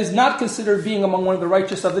 that is not considered being among one of the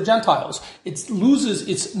righteous of the Gentiles. It loses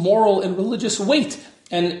its moral and religious weight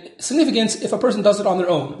and significance if a person does it on their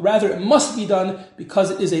own. Rather, it must be done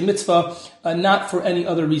because it is a mitzvah, not for any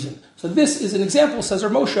other reason. So this is an example, says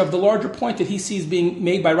Rav Moshe, of the larger point that he sees being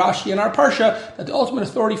made by Rashi in our parsha, that the ultimate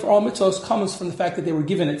authority for all mitzvahs comes from the fact that they were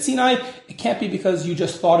given at Sinai. It can't be because you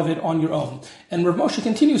just thought of it on your own. And Rav Moshe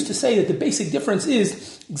continues to say that the basic difference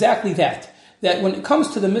is exactly that when it comes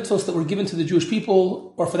to the mitzvahs that were given to the Jewish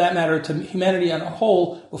people, or for that matter, to humanity on a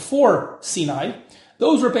whole before Sinai,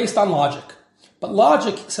 those were based on logic. But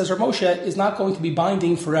logic, says Rav Moshe, is not going to be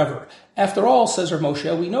binding forever. After all, says Rav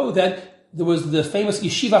Moshe, we know that there was the famous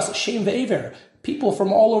yeshivas Shem ve'ever. People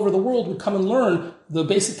from all over the world would come and learn the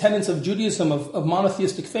basic tenets of Judaism, of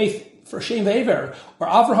monotheistic faith, for Shem ve'ever. Or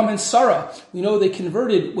Avraham and Sarah, we know they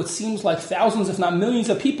converted what seems like thousands, if not millions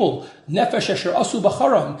of people. Nefesh asher asu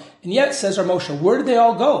b'charam. And yet, says Rav Moshe, where did they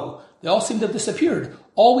all go? They all seem to have disappeared.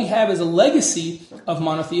 All we have as a legacy of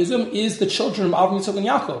monotheism is the children of Avraham, Yitzchak, and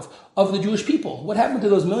Yaakov, of the Jewish people. What happened to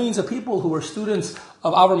those millions of people who were students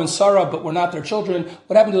of Avraham and Sarah but were not their children?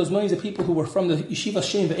 What happened to those millions of people who were from the Yeshiva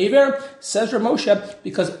Shem ve'ever? Says Rav Moshe,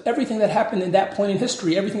 because everything that happened in that point in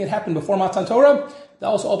history, everything that happened before Matan Torah,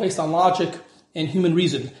 that was all based on logic and human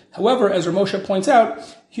reason. However, as Rav Moshe points out,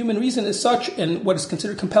 human reason is such, and what is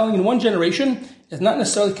considered compelling in one generation is not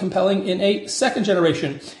necessarily compelling in a second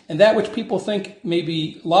generation. And that which people think may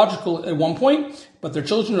be logical at one point, but their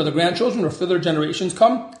children or their grandchildren or further generations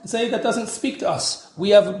come and say that doesn't speak to us. We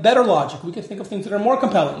have better logic. We can think of things that are more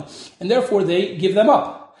compelling. And therefore they give them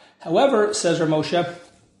up. However, says Rav Moshe,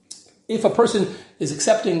 if a person is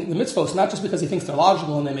accepting the mitzvahs, not just because he thinks they're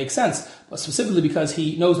logical and they make sense, but specifically because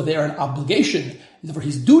he knows that they are an obligation, and therefore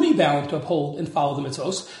he's duty-bound to uphold and follow the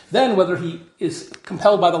mitzvahs, then whether he is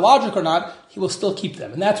compelled by the logic or not, he will still keep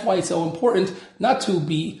them. And that's why it's so important not to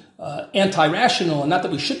be anti-rational, and not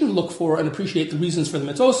that we shouldn't look for and appreciate the reasons for the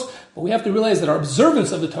mitzvahs, but we have to realize that our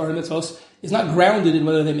observance of the Torah mitzvahs is not grounded in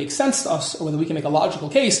whether they make sense to us or whether we can make a logical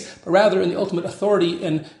case, but rather in the ultimate authority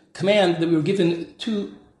and command that we were given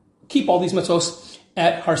to keep all these mitzvos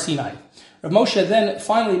at Har Sinai. Rav Moshe then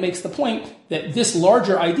finally makes the point that this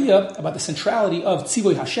larger idea about the centrality of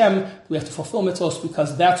Tzivoy Hashem, we have to fulfill mitzvos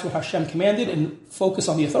because that's what Hashem commanded and focus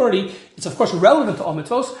on the authority. It's of course relevant to all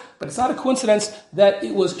mitzvos, but it's not a coincidence that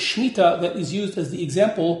it was Shemitah that is used as the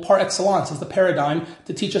example par excellence, as the paradigm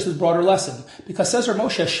to teach us this broader lesson. Because says Rav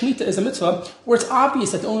Moshe, Shemitah is a mitzvah where it's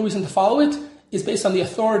obvious that the only reason to follow it is based on the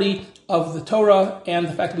authority of the Torah and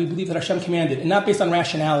the fact that we believe that Hashem commanded, and not based on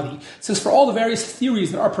rationality. Since for all the various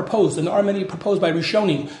theories that are proposed, and there are many proposed by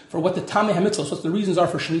Rishonim for what the Tamei HaMitzvos, what the reasons are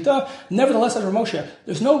for Shemitah, nevertheless, as Rav Moshe,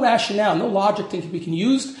 there's no rationale, no logic that we can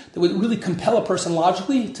use that would really compel a person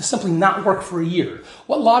logically to simply not work for a year.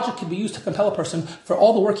 What logic could be used to compel a person for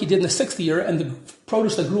all the work he did in the 6th year and the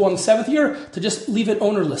produce that grew on the 7th year to just leave it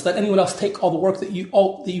ownerless, let anyone else take all the work that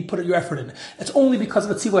you put your effort in? It's only because of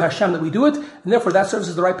the Tzivoy Hashem that we do it, and therefore that serves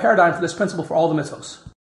as the right paradigm for this principle for all the mitzvos.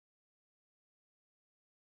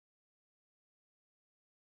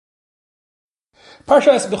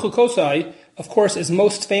 Parshas Bechukosai, of course, is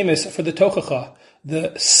most famous for the Tochacha,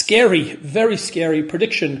 the scary, very scary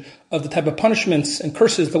prediction of the type of punishments and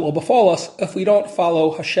curses that will befall us if we don't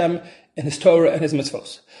follow Hashem and His Torah and His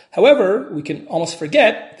mitzvos. However, we can almost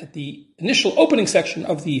forget that the initial opening section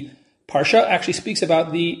of the Parsha actually speaks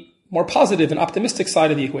about the more positive and optimistic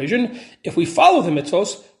side of the equation. If we follow the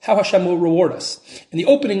mitzvos, how Hashem will reward us. And the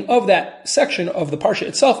opening of that section of the Parsha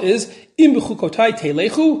itself is, Im b'chukotai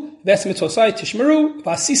teilechu, ves mitzvosai tishmeru,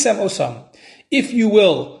 vasisem osam. If you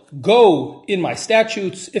will go in my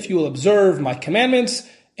statutes, if you will observe my commandments,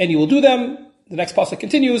 and you will do them, the next pasuk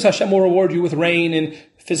continues, Hashem will reward you with rain and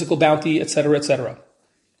physical bounty, etc., etc.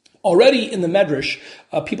 Already in the Medrash,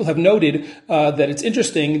 people have noted that it's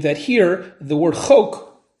interesting that here the word chok,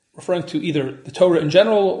 referring to either the Torah in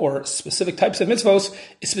general or specific types of mitzvos,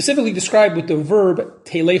 is specifically described with the verb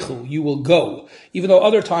teilechu, you will go. Even though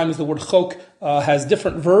other times the word chok has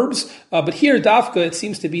different verbs, but here dafka it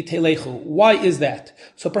seems to be teilechu. Why is that?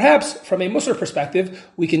 So perhaps from a Musar perspective,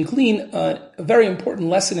 we can glean a very important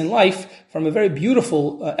lesson in life from a very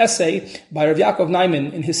beautiful essay by Rav Yaakov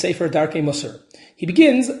Naiman in his Sefer Darkei Musar. He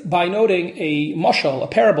begins by noting a mashal, a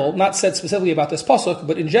parable, not said specifically about this pasuk,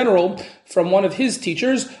 but in general, from one of his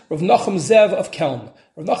teachers, Rav Nachum Zev of Kelm.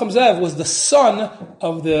 Rav Nachum Zev was the son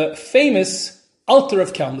of the famous Alter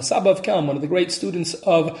of Kelm, the Saba of Kelm, one of the great students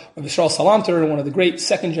of Rav Yisrael Salanter, and one of the great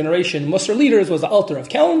second-generation Musar leaders was the Alter of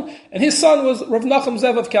Kelm, and his son was Rav Nachum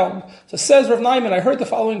Zev of Kelm. So says Rav Naiman, I heard the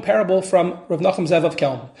following parable from Rav Nachum Zev of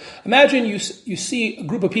Kelm. Imagine you see a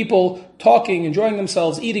group of people talking, enjoying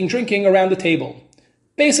themselves, eating, drinking around a table.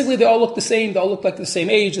 Basically, they all look the same. They all look like the same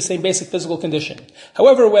age, the same basic physical condition.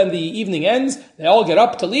 However, when the evening ends, they all get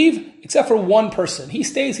up to leave, except for one person. He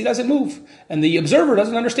stays, he doesn't move. And the observer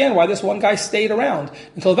doesn't understand why this one guy stayed around.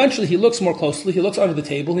 Until eventually he looks more closely, he looks under the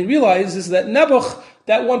table, and he realizes that Nebuch,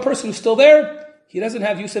 that one person who's still there, he doesn't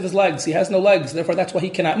have use of his legs. He has no legs. Therefore, that's why he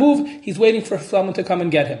cannot move. He's waiting for someone to come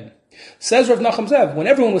and get him. Says Rav Nachum Zev, when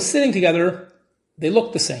everyone was sitting together, they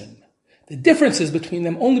looked the same. The differences between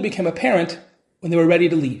them only became apparent when they were ready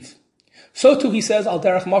to leave. So too, he says, Al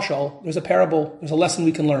Derech Mashal, there's a parable, there's a lesson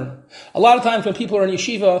we can learn. A lot of times when people are in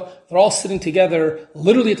yeshiva, they're all sitting together,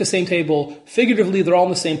 literally at the same table. Figuratively, they're all in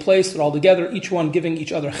the same place, they're all together, each one giving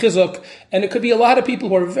each other chizuk. And it could be a lot of people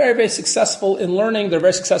who are very, very successful in learning, they're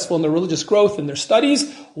very successful in their religious growth and their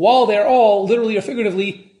studies, while they're all, literally or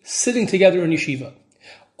figuratively, sitting together in yeshiva.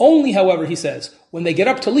 Only, however, he says, when they get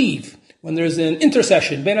up to leave, when there's an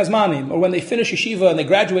intercession, ben azmanim, or when they finish yeshiva and they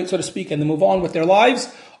graduate, so to speak, and they move on with their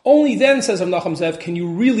lives, only then, says Rav Nachum Zev, can you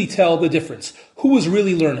really tell the difference. Who is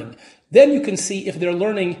really learning? Then you can see if their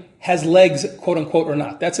learning has legs, quote unquote, or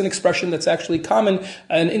not. That's an expression that's actually common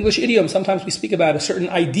in English idiom. Sometimes we speak about a certain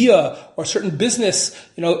idea or a certain business.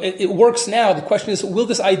 It works now. The question is, will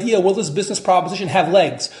this idea, will this business proposition have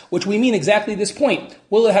legs? Which we mean exactly this point.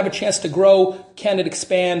 Will it have a chance to grow? Can it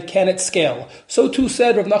expand? Can it scale? So too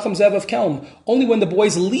said Rav Nachum Zev of Kelm. Only when the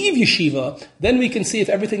boys leave yeshiva, then we can see if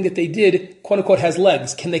everything that they did, quote unquote, has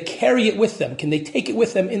legs. Can they carry it with them? Can they take it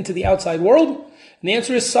with them into the outside world? And the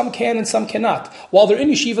answer is some can and some cannot. While they're in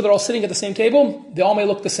yeshiva, they're all sitting at the same table, they all may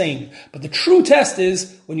look the same. But the true test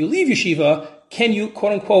is, when you leave yeshiva, can you,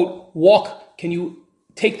 quote unquote, walk? Can you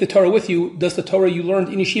take the Torah with you? Does the Torah you learned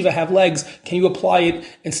in yeshiva have legs? Can you apply it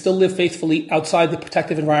and still live faithfully outside the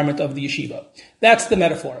protective environment of the yeshiva? That's the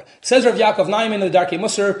metaphor. Says Rav Yaakov Naiman in the Darkei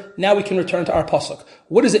Musar. Now we can return to our pasuk.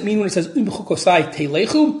 What does it mean when it says, B'chukosai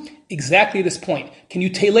teilechu? Exactly this point. Can you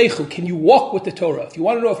teilechu? Can you walk with the Torah? If you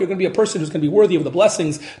want to know if you're going to be a person who's going to be worthy of the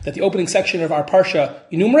blessings that the opening section of our parsha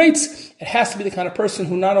enumerates, it has to be the kind of person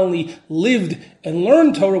who not only lived and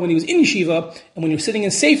learned Torah when he was in yeshiva, and when you're sitting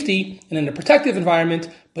in safety and in a protective environment,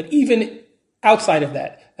 but even outside of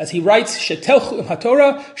that. As he writes, Shetelchu im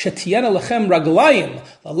haTorah, shetiena lechem raglayim,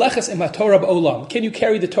 laleches im haTorah ba'olam. Can you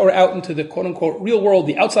carry the Torah out into the quote-unquote real world,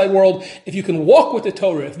 the outside world? If you can walk with the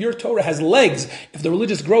Torah, if your Torah has legs, if the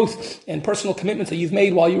religious growth and personal commitments that you've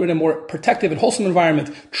made while you're in a more protective and wholesome environment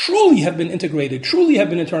truly have been integrated, truly have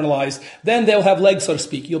been internalized, then they'll have legs, so to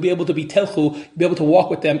speak. You'll be able to be telchu, you'll be able to walk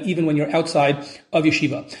with them even when you're outside of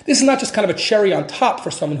yeshiva. This is not just kind of a cherry on top for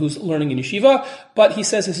someone who's learning in yeshiva, but he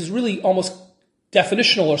says this is really almost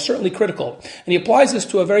definitional or certainly critical. And he applies this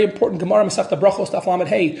to a very important Gemara, Masechta Brachos, Daf Lamed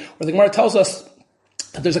Hey, where the Gemara tells us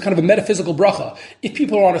that there's a kind of a metaphysical bracha. If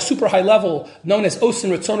people are on a super high level, known as Osin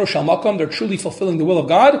Ritzono Shal Makom, they're truly fulfilling the will of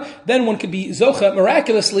God, then one could be Zocha,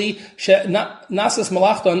 miraculously, Nasas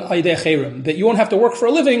Malachton Aydei Cherim, that you won't have to work for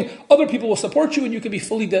a living, other people will support you, and you can be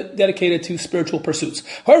fully dedicated to spiritual pursuits.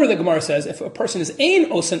 However, the Gemara says, if a person is Ein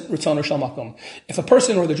Osin Ritzono Shal Makom, if a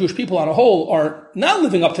person or the Jewish people on a whole are not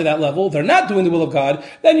living up to that level, they're not doing the will of God,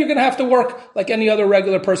 then you're going to have to work like any other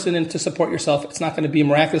regular person and to support yourself. It's not going to be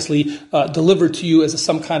miraculously delivered to you as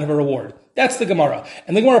some kind of a reward. That's the Gemara.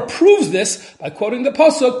 And the Gemara proves this by quoting the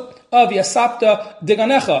pasuk of Yasapta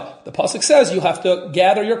Diganecha. The pasuk says you have to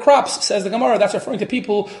gather your crops, says the Gemara. That's referring to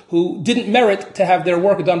people who didn't merit to have their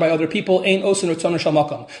work done by other people. Ein osin ritzon shel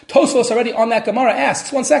makom. Tosfos already on that Gemara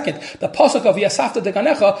asks, 1 second, the pasuk of Yasapta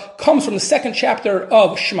Diganecha comes from the 2nd chapter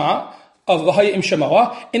of Shema, of V'haya im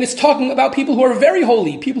Shemoah, and it's talking about people who are very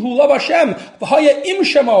holy, people who love Hashem. V'haya im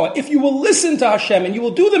Shemoah, if you will listen to Hashem and you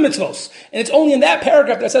will do the mitzvos. And it's only in that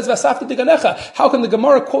paragraph that says V'asafta diganecha. How can the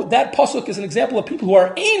Gemara quote that pasuk as an example of people who are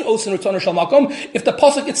ein osin ritzon shel makom if the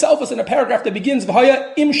pasuk itself is in a paragraph that begins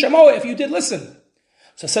V'haya im Shemoah, if you did listen?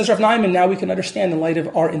 So says Rav Naiman, now we can understand in light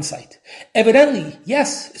of our insight. Evidently,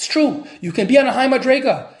 yes, it's true. You can be on a high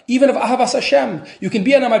madrega, even of Ahavas Hashem. You can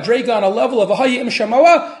be on a madrega on a level of V'haya im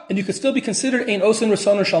Shemoah, and you could still be considered ein osin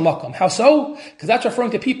ritzon shel makom. How so? Because that's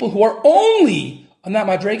referring to people who are only on that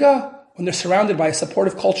madrega when they're surrounded by a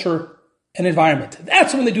supportive culture and environment.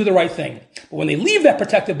 That's when they do the right thing. But when they leave that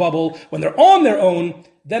protective bubble, when they're on their own,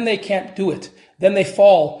 then they can't do it. Then they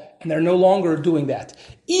fall, and they're no longer doing that.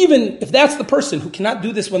 Even if that's the person who cannot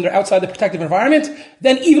do this when they're outside the protective environment,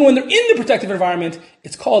 then even when they're in the protective environment,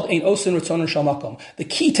 it's called ein osin ritzon shel makom. The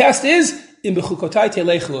key test is im b'chukotai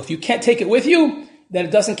teilechu. If you can't take it with you, then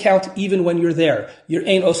it doesn't count even when you're there. You're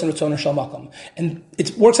ein osin ritzon shel makom. And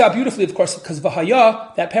it works out beautifully, of course, because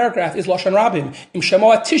v'haya, that paragraph, is lashon rabim. Im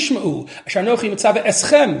shemoah tishma'u, asher nochi mitzaveh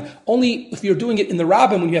eschem. Only if you're doing it in the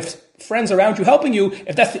rabim, when you have friends around you helping you,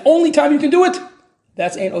 if that's the only time you can do it,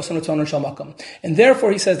 That's Ein Osan Ratzon Shel Makam. And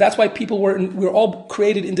therefore, he says, that's why we're all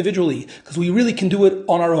created individually, because we really can do it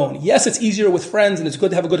on our own. Yes, it's easier with friends, and it's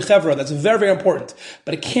good to have a good chevra. That's very, very important.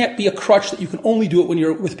 But it can't be a crutch that you can only do it when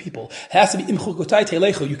you're with people. It has to be Imchu Gotai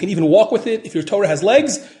Teilechu. You can even walk with it. If your Torah has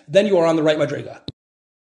legs, then you are on the right madrega.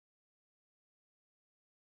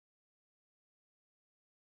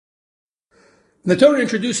 The Torah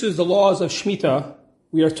introduces the laws of Shemitah.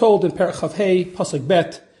 We are told in Perek Chav Hei, Pasuk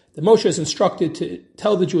Bet, that Moshe is instructed to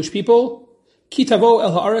tell the Jewish people, Ki tavo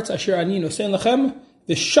el haaretz asher ani nosein lachem,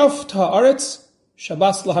 v'shaft haaretz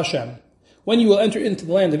Shabbos laHashem. When you will enter into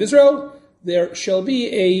the land of Israel, there shall be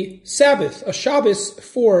a Sabbath, a Shabbos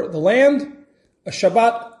for the land, a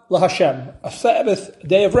Shabbat laHashem, a Sabbath, a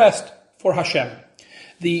day of rest for Hashem.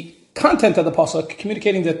 The content of the pasuk,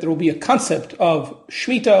 communicating that there will be a concept of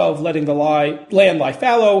Shemitah, of letting the land lie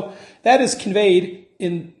fallow, that is conveyed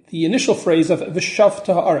in the initial phrase of V'shavta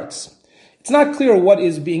haaretz. It's not clear what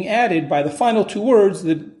is being added by the final two words,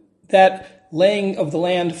 that laying of the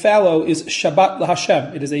land fallow is Shabbat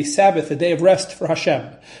laHashem. It is a Sabbath, a day of rest for Hashem.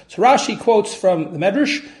 So Rashi quotes from the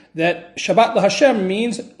Medrash that Shabbat laHashem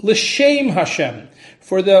means L'shem Hashem,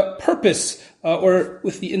 for the purpose, or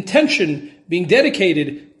with the intention being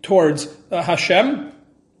dedicated towards Hashem.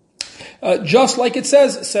 Just like it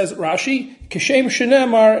says Rashi, Kishem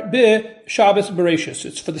Shenemar Be Shabbos Bereshis.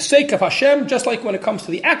 It's for the sake of Hashem, just like when it comes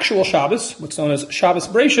to the actual Shabbos, what's known as Shabbos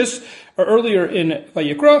Bereshis, or earlier in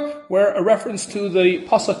Vayikra, where a reference to the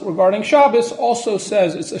pasuk regarding Shabbos also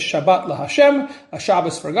says it's a Shabbat laHashem, a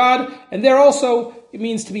Shabbos for God, and there also it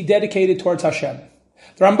means to be dedicated towards Hashem.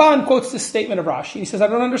 The Ramban quotes this statement of Rashi. He says, I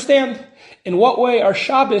don't understand. In what way are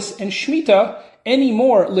Shabbos and Shemitah any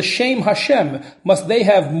more l'shem Hashem? Must they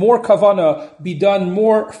have more kavana, be done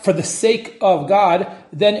more for the sake of God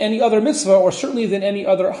than any other mitzvah, or certainly than any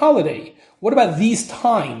other holiday? What about these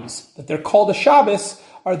times that they're called a Shabbos?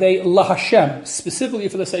 Are they laHashem, specifically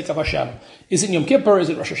for the sake of Hashem? Is it Yom Kippur? Is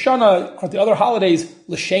it Rosh Hashanah? Are the other holidays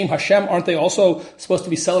l'shem Hashem? Aren't they also supposed to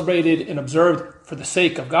be celebrated and observed for the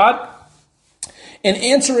sake of God? In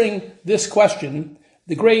answering this question,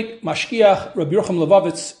 the great Mashgiach Rabbi Yerucham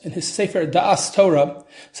Levovitz, in his Sefer Da'as Torah,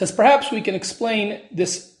 says perhaps we can explain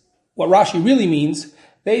this, what Rashi really means,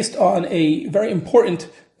 based on a very important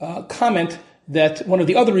comment that one of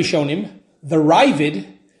the other Rishonim, the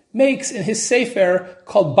Ravid, makes in his Sefer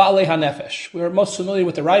called Baalei HaNefesh. We're most familiar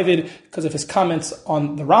with the Ravid because of his comments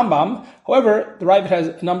on the Rambam. However, the Ravid has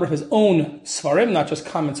a number of his own Svarim, not just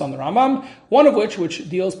comments on the Rambam, one of which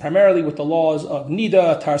deals primarily with the laws of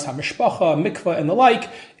Nida, Taras HaMishpacha, Mikvah, and the like,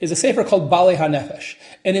 is a Sefer called Baalei HaNefesh.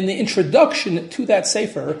 And in the introduction to that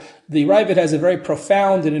Sefer, the Ravid has a very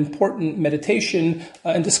profound and important meditation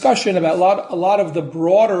and discussion about a lot of the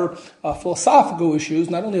broader philosophical issues,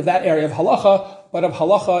 not only of that area of halacha, but of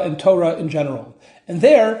halacha and Torah in general. And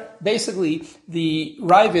there, basically, the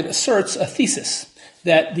Ravid asserts a thesis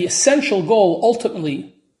that the essential goal,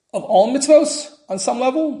 ultimately, of all mitzvos, on some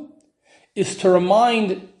level, is to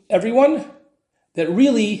remind everyone that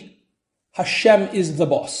really Hashem is the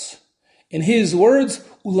boss. In his words,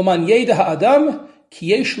 Ulaman yeda ha'adam ki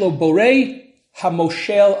yesh lo borei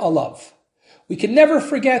hamoshel alav. We can never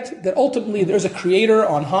forget that ultimately there's a creator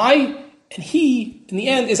on high, and he, in the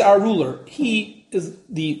end, is our ruler. He is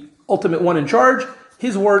the ultimate one in charge.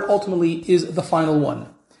 His word ultimately is the final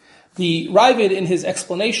one. The Ravid, in his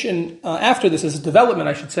explanation after this, as a development,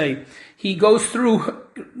 I should say, he goes through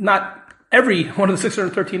not every one of the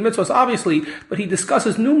 613 mitzvahs, obviously, but he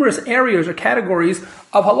discusses numerous areas or categories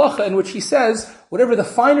of halacha in which he says, whatever the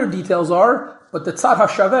finer details are, but the tzad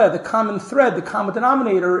hashaveh, the common thread, the common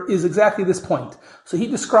denominator, is exactly this point. So he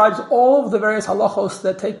describes all of the various halachos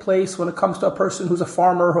that take place when it comes to a person who's a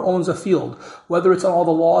farmer who owns a field, whether it's on all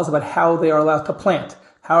the laws about how they are allowed to plant,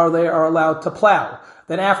 how they are allowed to plow.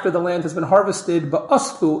 Then after the land has been harvested,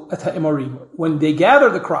 ba'asfu et ha'imorim, when they gather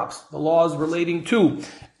the crops, the laws relating to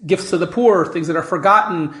gifts to the poor, things that are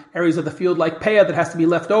forgotten, areas of the field like payah that has to be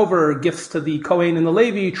left over, gifts to the Kohen and the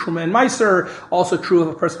Levi, Truma and Meiser, also true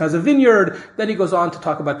if a person has a vineyard. Then he goes on to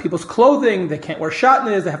talk about people's clothing, they can't wear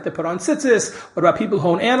shatnez, they have to put on tzitzis. What about people who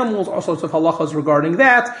own animals, all sorts of halachos regarding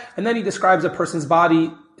that. And then he describes a person's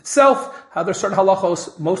body itself, how there's certain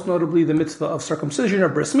halachos, most notably the mitzvah of circumcision or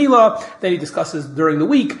bris milah. Then he discusses during the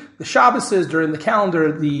week, the Shabboses, during the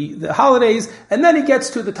calendar, the holidays. And then he gets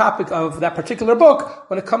to the topic of that particular book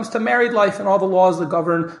when it comes to married life and all the laws that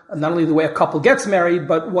govern not only the way a couple gets married,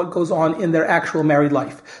 but what goes on in their actual married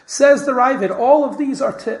life. Says the Ravid, all of these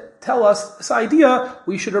are to tell us this idea,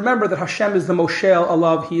 we should remember that Hashem is the Moshel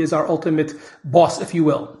Alav, He is our ultimate boss, if you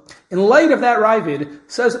will. In light of that Ravid,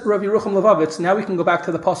 says Rav Yerucham Levovitz, now we can go back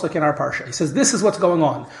to the pasuk in our parsha. He says, this is what's going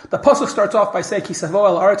on. The pasuk starts off by saying, Kisavo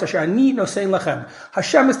el aretz asher ani nosein lechem.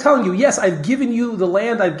 Hashem is telling you, yes, I've given you the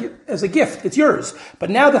land as a gift. It's yours. But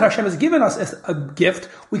now that Hashem has given us as a gift,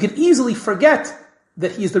 we could easily forget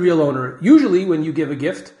that He is the real owner. Usually, when you give a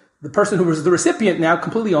gift, the person who is the recipient now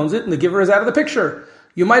completely owns it, and the giver is out of the picture.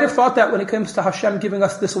 You might have thought that when it comes to Hashem giving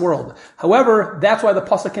us this world. However, that's why the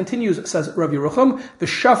pasuk continues, says Rav Yerucham,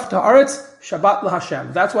 V'shaf ha'aretz Shabbat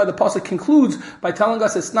laHashem. That's why the pasuk concludes by telling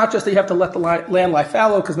us it's not just that you have to let the land lie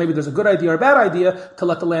fallow, because maybe there's a good idea or a bad idea to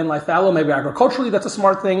let the land lie fallow, maybe agriculturally that's a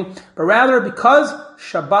smart thing, but rather because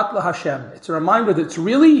Shabbat laHashem. It's a reminder that it's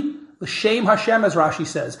really l'shem Hashem, as Rashi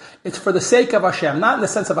says. It's for the sake of Hashem, not in the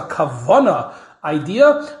sense of a kavana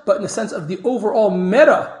idea, but in the sense of the overall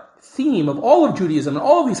meta theme of all of Judaism and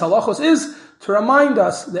all of these halachos is to remind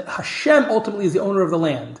us that Hashem ultimately is the owner of the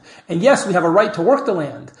land. And yes, we have a right to work the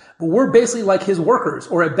land, but we're basically like His workers,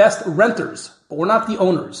 or at best renters, but we're not the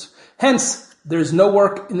owners. Hence, there's no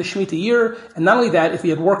work in the Shemitah year, and not only that, if we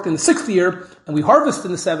had worked in the 6th year, and we harvest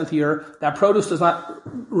in the 7th year, that produce does not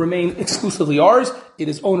remain exclusively ours. It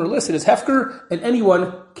is ownerless, it is hefker, and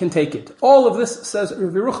anyone can take it. All of this, says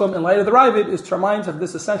Rav Yerucham, in light of the Ravid, is to remind us of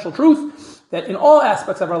this essential truth, that in all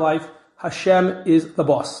aspects of our life, Hashem is the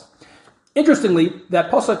boss. Interestingly,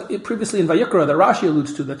 that pasuk previously in Vayikra that Rashi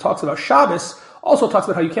alludes to, that talks about Shabbos, also talks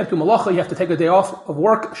about how you can't do malacha, you have to take a day off of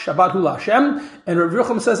work, Shabbat hu LaHashem, and Rav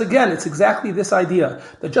Yerucham says again, it's exactly this idea,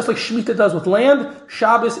 that just like Shemitah does with land,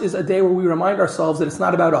 Shabbos is a day where we remind ourselves that it's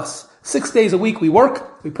not about us. 6 days a week we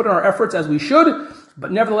work, we put in our efforts as we should,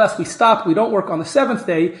 but nevertheless we stop, we don't work on the 7th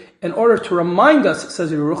day, in order to remind us,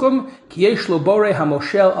 says Yerucham, Ki yesh lo borei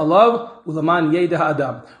hamoshel alav ulaman yedeh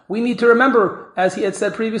ha'adam. We need to remember, as he had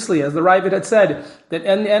said previously, as the Ravid had said, that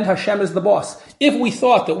in the end Hashem is the boss. If we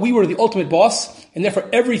thought that we were the ultimate boss, and therefore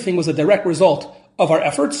everything was a direct result of our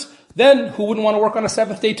efforts, then who wouldn't want to work on a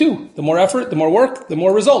 7th day too? The more effort, the more work, the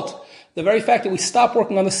more result. The very fact that we stop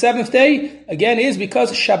working on the 7th day, again, is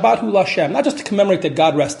because Shabbat hu LaHashem, not just to commemorate that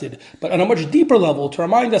God rested, but on a much deeper level, to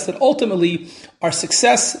remind us that ultimately our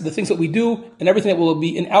success, the things that we do, and everything that will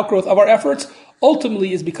be an outgrowth of our efforts,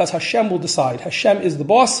 ultimately is because Hashem will decide. Hashem is the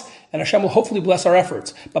boss, and Hashem will hopefully bless our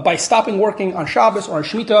efforts. But by stopping working on Shabbos or on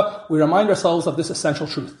Shemitah, we remind ourselves of this essential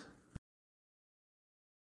truth.